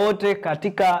muda wote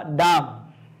katika damu.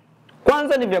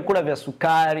 Kwanza ni vyakula vya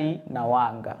sukari na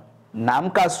wanga.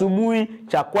 Naamka asubuhi,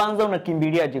 cha kwanza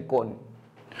unakimbilia jikoni.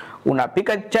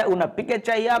 Unapika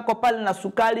chai yako pale na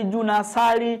sukari juu na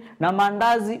asali na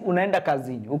mandazi, unaenda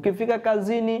kazini. Ukifika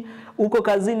kazini, uko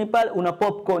kazini pale una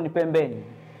popcorn pembeni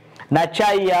na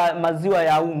chai ya maziwa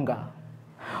ya unga.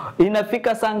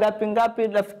 Inafika saa ngapi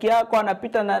rafiki yako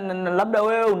anapita na labda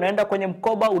wewe unaenda kwenye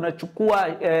mkoba unachukua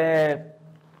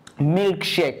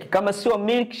milkshake. Kama sio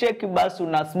milkshake basi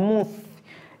una smooth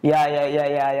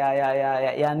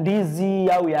ya ndizi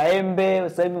au ya embe.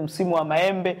 Sasa hivi msimu wa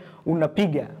maembe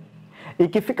unapiga.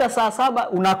 Ikifika saa 7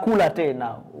 unakula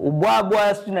tena ubwabwa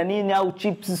na nini au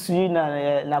chips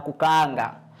na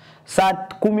kukaanga. Saa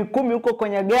 10 uko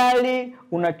kwenye gari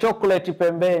una chocolate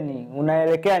pembeni,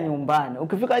 unaelekea nyumbani.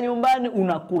 Ukifika nyumbani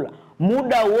unakula.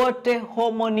 Muda wote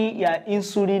homoni ya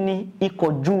insulini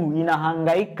iko juu,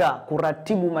 inahangaika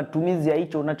kuratibu matumizi ya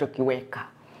hicho unachokiweka.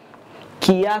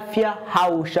 Kiafya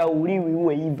haushauriwi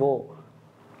uwe hivyo.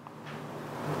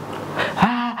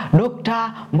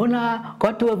 Dokta, mbona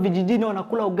watu wa vijijini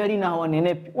wanakula ugali na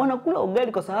hawanenepi? Wanakula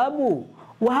ugali kwa sababu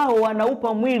wao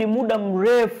wanaupa mwili muda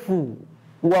mrefu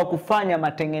wa kufanya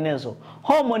matengenezo.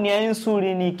 Homoni ya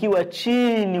insulini ikiwa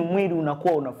chini, mwili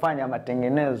unakuwa unafanya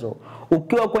matengenezo.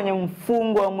 Ukiwa kwenye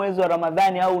mfungo wa mwezi wa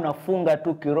Ramadhani au unafunga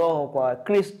tu kiroho kwa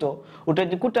Kristo,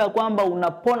 utajikuta kwamba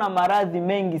unapona maradhi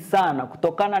mengi sana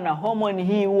kutokana na homoni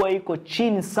hii huwa iko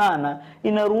chini sana,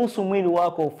 inaruhusu mwili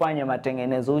wako ufanye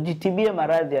matengenezo, ujitibie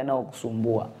maradhi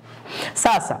yanayokusumbua.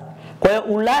 Sasa, kwa hiyo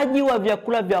ulaji wa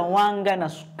vyakula vya wanga na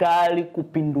sukari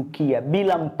kupindukia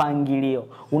bila mpangilio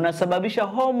unasababisha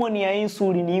homoni ya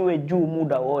insulini iwe juu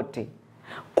muda wote.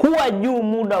 Kuwa juu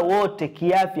muda wote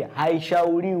kiafya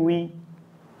haishauriwi.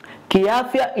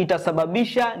 Kiafya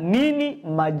itasababisha nini?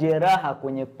 Majeraha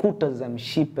kwenye kuta za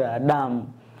mishipa ya damu.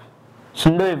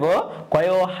 Ndio hivyo. Kwa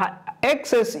hiyo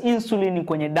excess insulin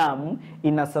kwenye damu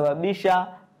inasababisha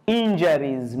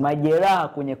injuries, majeraha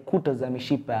kwenye kuta za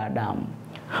mishipa ya damu.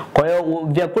 Kwa hiyo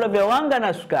vyakula vya wanga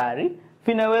na sukari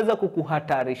vinaweza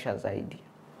kukuhatarisha zaidi.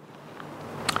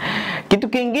 Kitu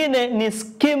kingine ni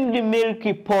skimmed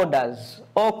milk powders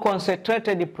or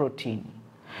concentrated protein.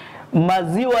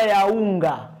 Maziwa ya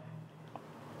unga.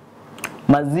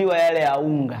 Maziwa yale ya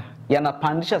unga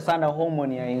yanapandisha sana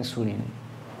homoni ya insulin.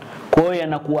 Kwa hiyo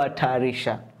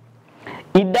yanakuhatarisha.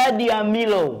 Idadi ya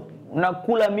milo,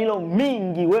 unakula milo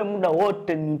mingi, we muda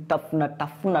wote ni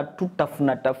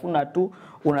tafuna tu,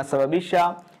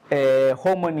 unasababisha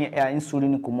homoni ya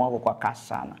insulini kumwagwa kwa kasi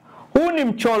sana. Huu ni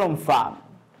mchoro mfano.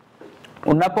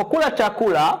 Unapokula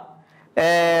chakula,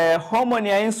 homoni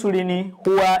ya insulini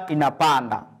huwa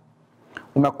inapanda.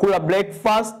 Umekula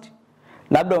breakfast,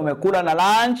 labda umekula na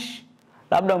lunch,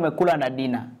 labda umekula na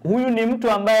dinner. Huyu ni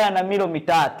mtu ambaye ana milo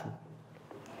 3.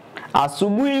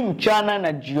 Asubuhi, mchana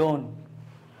na jioni.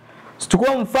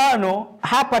 Situkua mfano,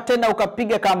 hapa tena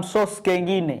ukapiga kamsosi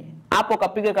kengine. Hapo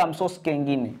ukapiga kamsosi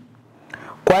kengine.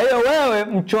 Kwa hiyo wewe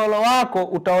mchoro wako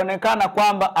utaonekana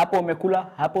kwamba hapo umekula,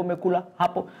 hapo umekula,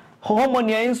 hapo.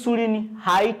 Homoni ya insulini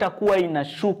haitakuwa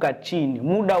inashuka chini.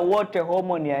 Muda wote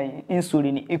homoni ya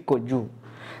insulini iko juu.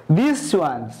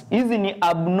 Hizi ni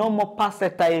abnormal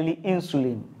pulsatile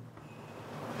insulin.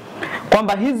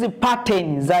 Kwamba hizi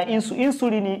pattern za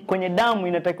insulini kwenye damu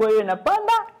inatakiwa iwe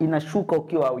inapanda, inashuka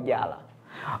ukiwa hujala.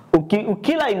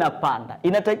 Ukila inapanda.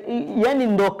 Yani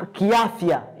ndo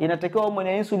kiafya. Inatakiwa homoni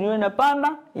ya insulini iwe inapanda,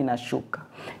 inashuka.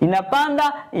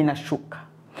 Inapanda, inashuka.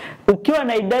 Ukiwa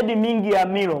na idadi mingi ya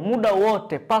milo, muda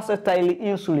wote pulsatile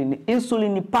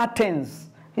insulin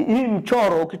patterns, hii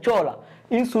mchoro ukichora,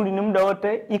 insulin muda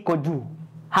wote iko juu,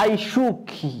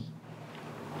 haishuki.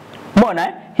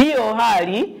 Mbona hiyo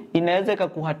hali inaweza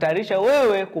kukuhatarisha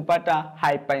wewe kupata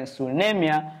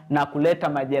hyperinsulinemia na kuleta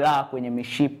majeraha kwenye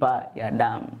mishipa ya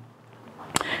damu.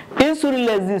 Insulin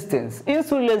resistance.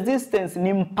 Insulin resistance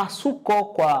ni mpasuko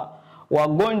kwa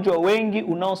wagonjwa wengi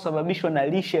unaosababishwa na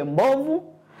lishe mbovu.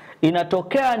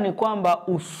 Inatokea ni kwamba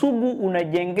usugu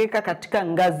unajengeka katika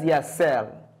ngazi ya cell.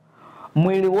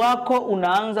 Mwili wako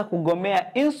unaanza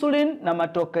kugomea insulin na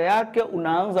matokeo yake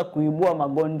unaanza kuibua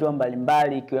magonjwa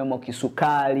mbalimbali ikiwemo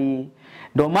kisukari.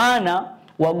 Ndio maana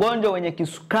wagonjwa wenye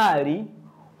kisukari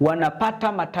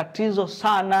wanapata matatizo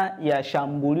sana ya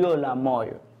shambulio la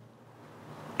moyo,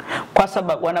 kwa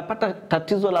sababu wanapata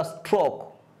tatizo la stroke.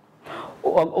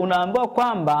 Unaambiwa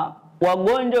kwamba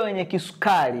wagonjwa wenye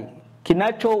kisukari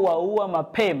kinachowaua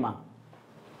mapema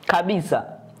kabisa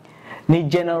ni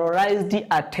generalized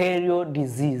arterial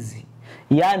disease,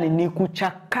 yani ni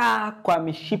kuchakaa kwa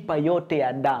mishipa yote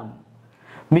ya damu.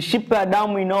 Mishipa ya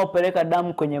damu inayopeleka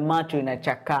damu kwenye macho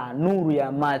inachakaa, nuru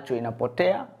ya macho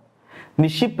inapotea.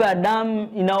 Mishipa ya damu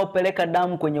inayopeleka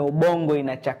damu kwenye ubongo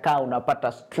inachakaa,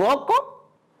 unapata stroke.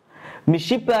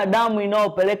 Mishipa ya damu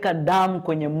inayopeleka damu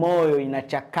kwenye moyo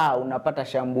inachakaa, unapata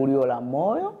shambulio la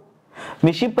moyo.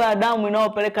 Mishipa ya damu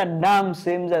inayopeleka damu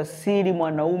sehemu za siri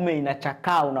mwanaume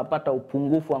inachakaa, unapata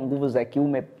upungufu wa nguvu za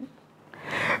kiume.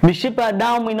 Mishipa ya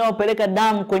damu inayopeleka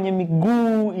damu kwenye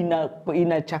miguu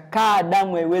inachakaa,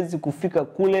 damu haiwezi kufika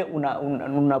kule,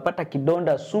 unapata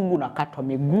kidonda sugu, unakatwa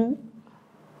miguu.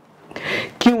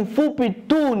 Kiufupi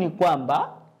tu ni kwamba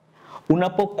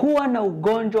unapokuwa na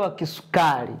ugonjwa wa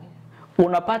kisukari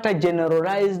unapata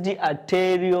generalized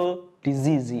arterial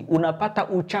disease, unapata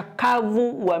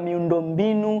uchakavu wa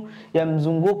miundombinu ya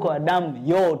mzunguko wa damu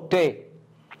yote.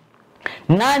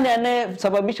 Nani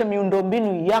anayesababisha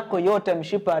miundombinu yako yote ya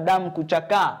mshipa ya damu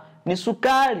kuchakaa? Ni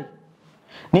sukari.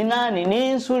 Ni nani?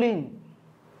 Ni insulin.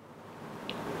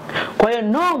 Kwa hiyo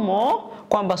nomo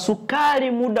kwamba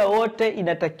sukari muda wote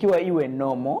inatakiwa iwe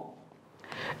nomo,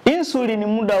 insulin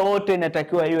muda wote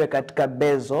inatakiwa iwe katika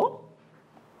bezo,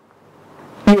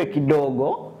 iwe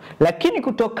kidogo. Lakini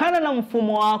kutokana na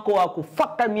mfumo wako wa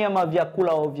kufuata miama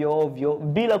vyakula ovyo ovyo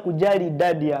bila kujali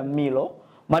idadi ya milo,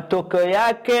 matokeo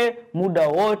yake muda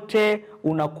wote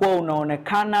unakuwa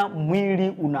unaonekana mwili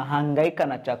unahangaika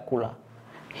na chakula.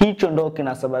 Hicho ndo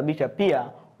kinasababisha pia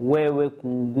wewe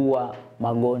kuugua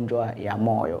magonjwa ya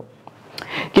moyo.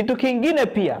 Kitu kingine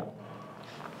pia,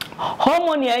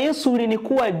 homoni ya insulini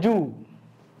kuwa juu.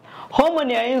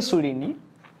 Homoni ya insulini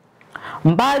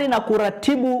mbali na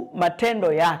kuratibu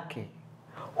matendo yake,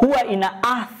 huwa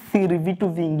inaathiri vitu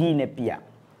vingine pia.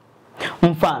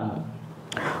 Mfano,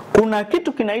 kuna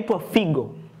kitu kinaitwa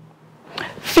figo.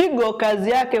 Figo kazi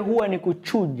yake huwa ni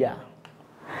kuchuja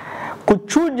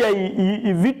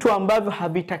vitu ambavyo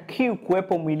havitakiwi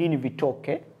kuwepo mwilini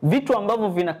vitoke, vitu ambavyo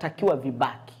vinatakiwa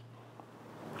vibaki.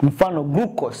 Mfano,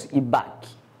 glucose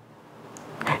ibaki,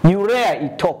 urea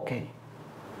itoke,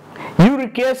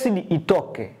 uric acid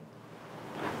itoke.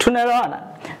 Tunaelewana?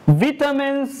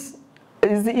 Vitamins,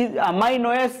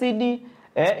 amino acid,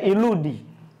 irudi.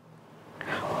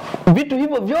 Vitu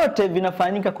hivyo vyote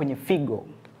vinafanyika kwenye figo.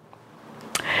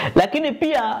 Lakini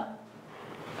pia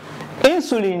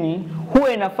insulini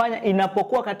huwa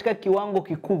inapokuwa katika kiwango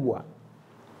kikubwa,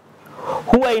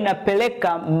 huwa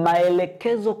inapeleka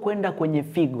maelekezo kwenda kwenye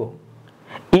figo.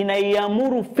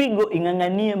 Inaiamuru figo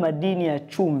ing'ang'anie madini ya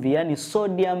chumvi, yani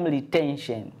sodium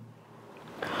retention.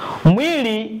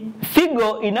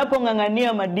 Figo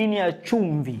inapong'ang'ania madini ya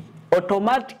chumvi,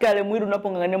 automatically mwili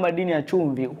unapong'ang'ania madini ya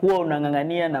chumvi huwa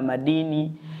unang'ang'ania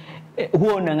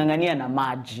na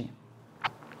maji.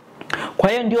 Kwa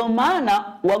hiyo ndio maana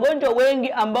wagonjwa wengi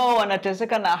ambao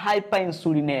wanateseka na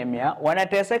hyperinsulinemia,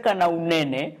 wanateseka na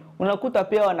unene, unakuta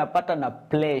pia wanapata na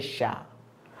pressure.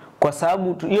 Kwa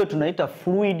sababu hiyo tunaita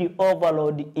fluid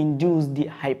overload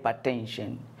induced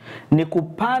hypertension. Ni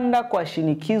kupanda kwa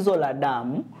shinikizo la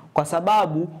damu kwa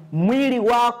sababu mwili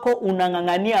wako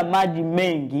unang'ang'ania maji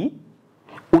mengi,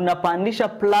 unapandisha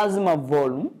plasma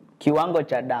volume, kiwango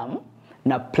cha damu,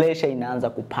 na pressure inaanza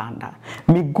kupanda.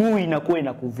 Miguu inakuwa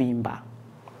inakuvimba.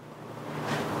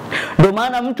 Ndio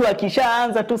maana mtu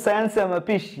akishaanza tu sayansi ya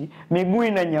mapishi, miguu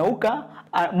inanyauka,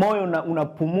 moyo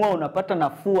unapumua, unapata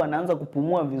nafuu, anaanza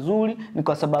kupumua vizuri. Ni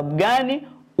kwa sababu gani?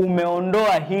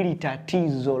 Umeondoa hili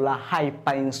tatizo la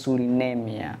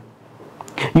hyperinsulinemia.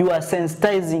 You are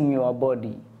sensitizing your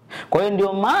body. Kwa hiyo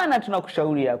ndio maana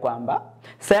tunakushauri ya kwamba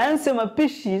sayansi ya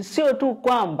mapishi sio tu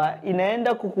kwamba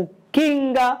inaenda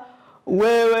kukukinga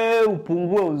wewe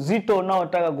upungue uzito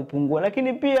unaotaka kupungua,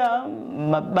 lakini pia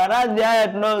maradhi haya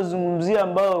tunayozungumzia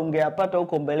ambayo ungeyapata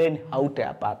huko mbeleni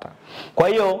hautayapata. Kwa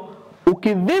hiyo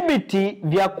ukidhibiti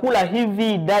vyakula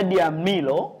hivi, idadi ya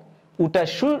milo,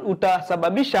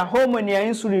 utasababisha homoni ya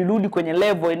insulin irudi kwenye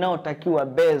level inayotakiwa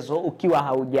bezo ukiwa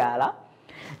haujala,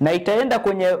 na itaenda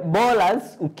kwenye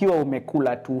bolus ukiwa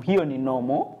umekula tu. Hiyo ni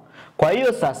nomo. Kwa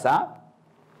hiyo sasa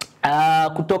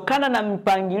kutokana na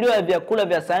mpangilio ya vyakula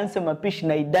vya sayansi ya mapishi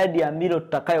na idadi ya milo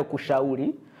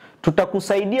tutakayokushauri,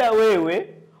 tutakusaidia wewe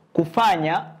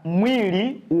kufanya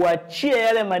mwili uachie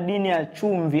yale madini ya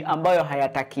chumvi ambayo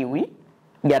hayatakiwi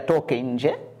yatoke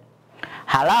nje.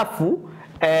 Halafu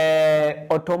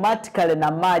automatically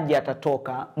na maji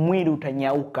yatatoka, mwili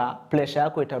utanyauka, pressure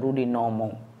yako itarudi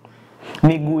normal,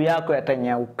 miguu yako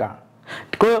yatanyauka.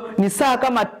 Kwa hiyo ni saa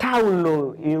kama taulo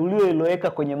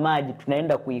ulioiloweka kwenye maji,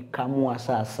 tunaenda kuikamua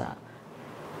sasa.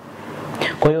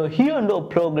 Kwa hiyo ndio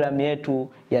program yetu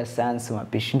ya sayansi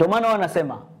mapishi. Ndio maana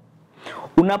wanasema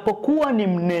unapokuwa ni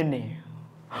mnene,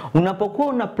 unapokuwa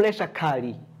una pressure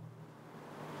kali,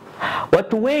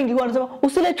 watu wengi wanasema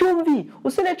usile chumvi,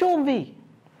 usile chumvi.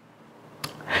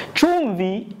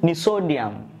 Chumvi ni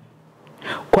sodium.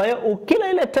 Kwa hiyo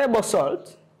ukila ile table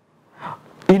salt,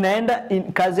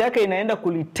 kazi yake inaenda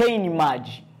kuretain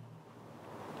maji,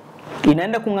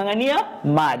 inaenda kung'ang'ania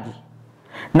maji.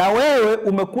 Na wewe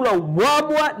umekula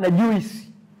ubwabwa na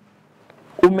juice,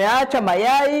 umeacha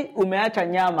mayai, umeacha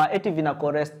nyama, eti vina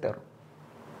cholesterol.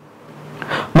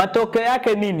 Matokeo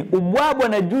yake nini? Ubwabwa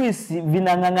na juice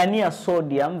vinang'ang'ania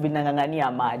sodium,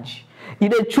 vinang'ang'ania maji.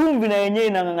 Ile chumvi na yenyewe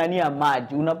inang'ang'ania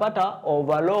maji. Unapata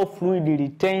overall fluid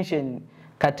retention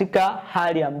katika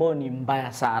hali ambayo ni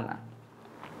mbaya sana.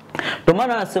 Ndio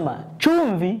maana nasema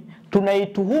chumvi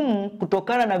tunaituhumu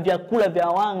kutokana na vyakula vya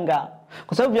wanga.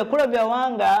 Kwa sababu vyakula vya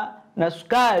wanga na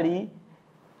sukari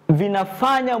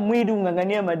vinafanya mwili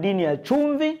ung'ang'anie madini ya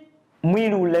chumvi,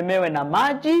 mwili ulemewe na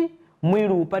maji,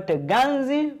 mwili upate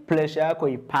ganzi, pressure yako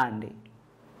ipande.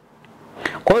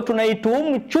 Kwa hiyo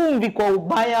tunaituhumu chumvi kwa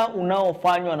ubaya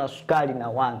unaofanywa na sukari na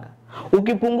wanga.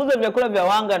 Ukipunguza vyakula vya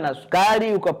wanga na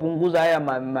sukari, ukapunguza haya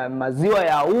maziwa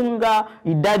ya unga,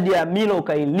 idadi ya milo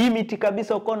ukailimit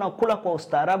kabisa, ukaona kula kwa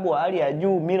ustaarabu wa hali ya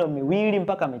juu, milo 2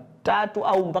 mpaka 3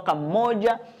 au mpaka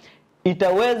 1,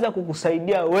 itaweza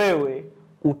kukusaidia wewe.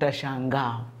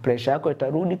 Utashangaa pressure yako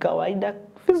itarudi kawaida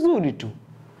vizuri tu,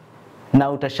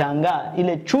 na utashangaa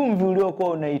ile chumvi uliokuwa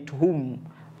unaituhumu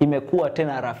imekuwa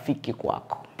tena rafiki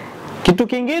kwako. Kitu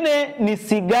kingine ni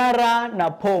sigara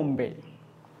na pombe.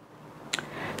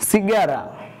 Sigara,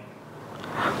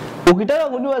 ukitaka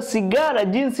kujua sigara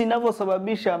jinsi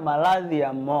inavyosababisha maradhi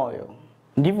ya moyo,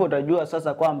 ndivyo utajua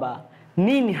sasa kwamba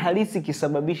nini halisi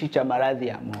kisababishi cha maradhi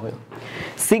ya moyo.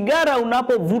 Sigara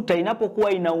unapovuta,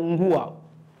 inapokuwa inaungua,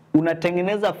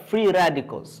 unatengeneza free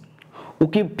radicals.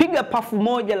 Ukipiga pafu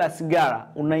moja la sigara,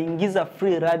 unaingiza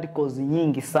free radicals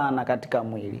nyingi sana katika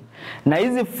mwili. Na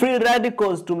hizi free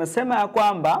radicals tumesema ya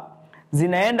kwamba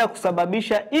zinaenda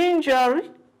kusababisha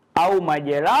injury au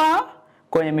majeraha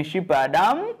kwenye mishipa ya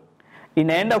damu,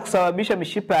 inaenda kusababisha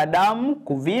mishipa ya damu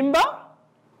kuvimba,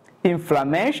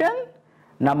 inflammation,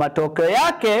 na matokeo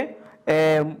yake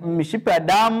mishipa ya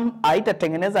damu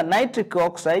haitatengeneza nitric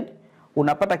oxide,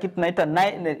 unapata kitu tunaita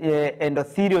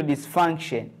endothelial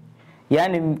dysfunction.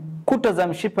 Yaani kuta za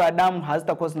mishipa ya damu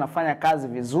hazitakuwa zinafanya kazi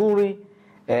vizuri.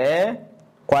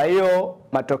 Kwa hiyo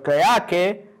matokeo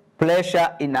yake pressure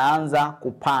inaanza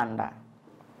kupanda,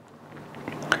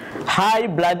 high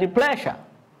blood pressure.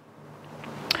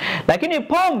 Lakini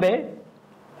pombe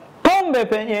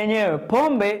yenyewe,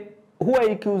 pombe huwa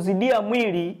ikiuzidia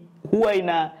mwili huwa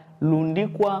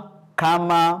inalundikwa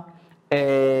kama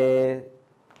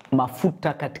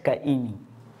mafuta katika ini.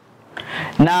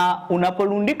 Na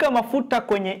unapolundika mafuta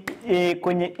kwenye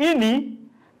ini,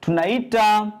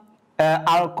 tunaita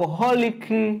alcoholic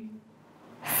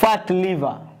fat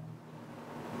liver.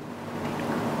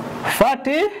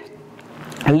 Fatty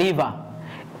liver,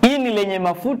 ini lenye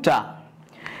mafuta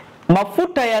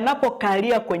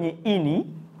yanapokalia kwenye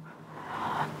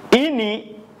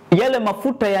ini, yale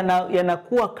mafuta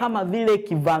yanakuwa kama vile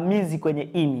kivamizi kwenye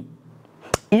ini.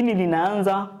 Ini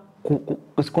linaanza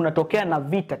kunatokea na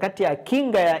vita kati ya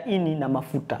kinga ya ini na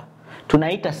mafuta,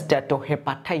 tunaita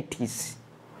steatohepatitis.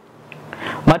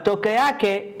 Matokeo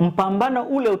yake mpambano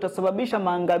ule utasababisha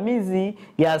maangamizi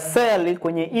ya seli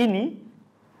kwenye ini,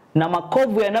 na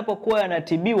makovu yanapokuwa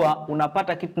yanatibiwa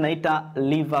unapata kitu tunaita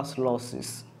liver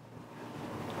cirrhosis.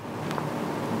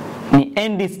 Ni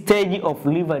end stage of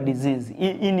liver disease.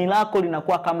 Ini lako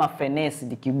linakuwa kama fenesi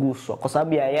likiguswa kwa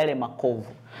sababu ya yale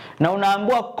makovu. Na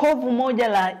unaambiwa kovu moja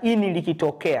la ini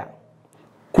likitokea,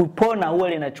 kupona huwa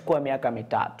linachukua miaka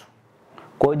 3.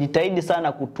 Kwa hiyo jitahidi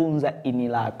sana kutunza ini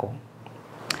lako.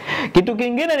 Kitu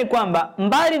kingine ni kwamba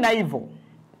mbali na hivyo,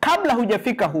 kabla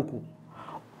hujafika huku,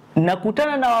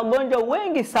 nakutana na wagonjwa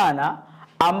wengi sana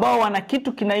ambao wana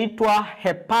kitu kinaitwa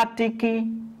hepatic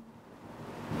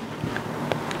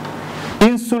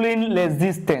insulin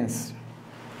resistance.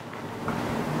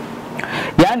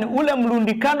 Yaani ule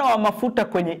mlundikano wa mafuta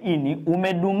kwenye ini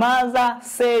umedumaza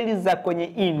seli za kwenye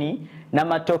ini, na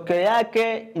matokeo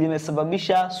yake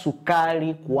imesababisha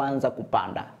sukari kuanza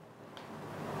kupanda.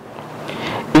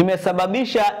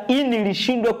 Imesababisha ini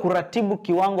lishindwe kuratibu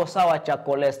kiwango sawa cha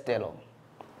cholesterol.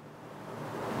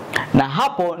 Na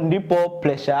hapo ndipo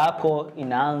pressure yako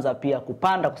inaanza pia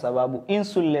kupanda, kwa sababu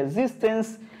insulin resistance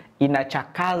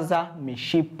inachakaza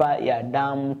mishipa ya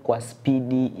damu kwa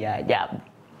spidi ya ajabu.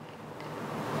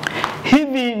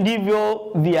 Hivi ndivyo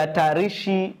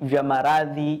vihatarishi vya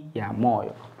maradhi ya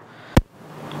moyo.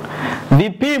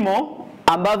 Vipimo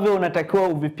ambavyo unatakiwa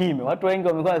uvipime. Watu wengi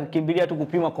wamekuwa wakikimbilia tu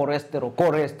kupima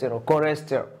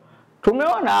cholesterol.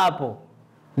 Tumeona hapo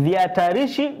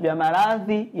vihatarishi vya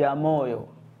maradhi ya moyo.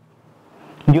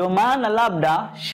 Ndio maana labda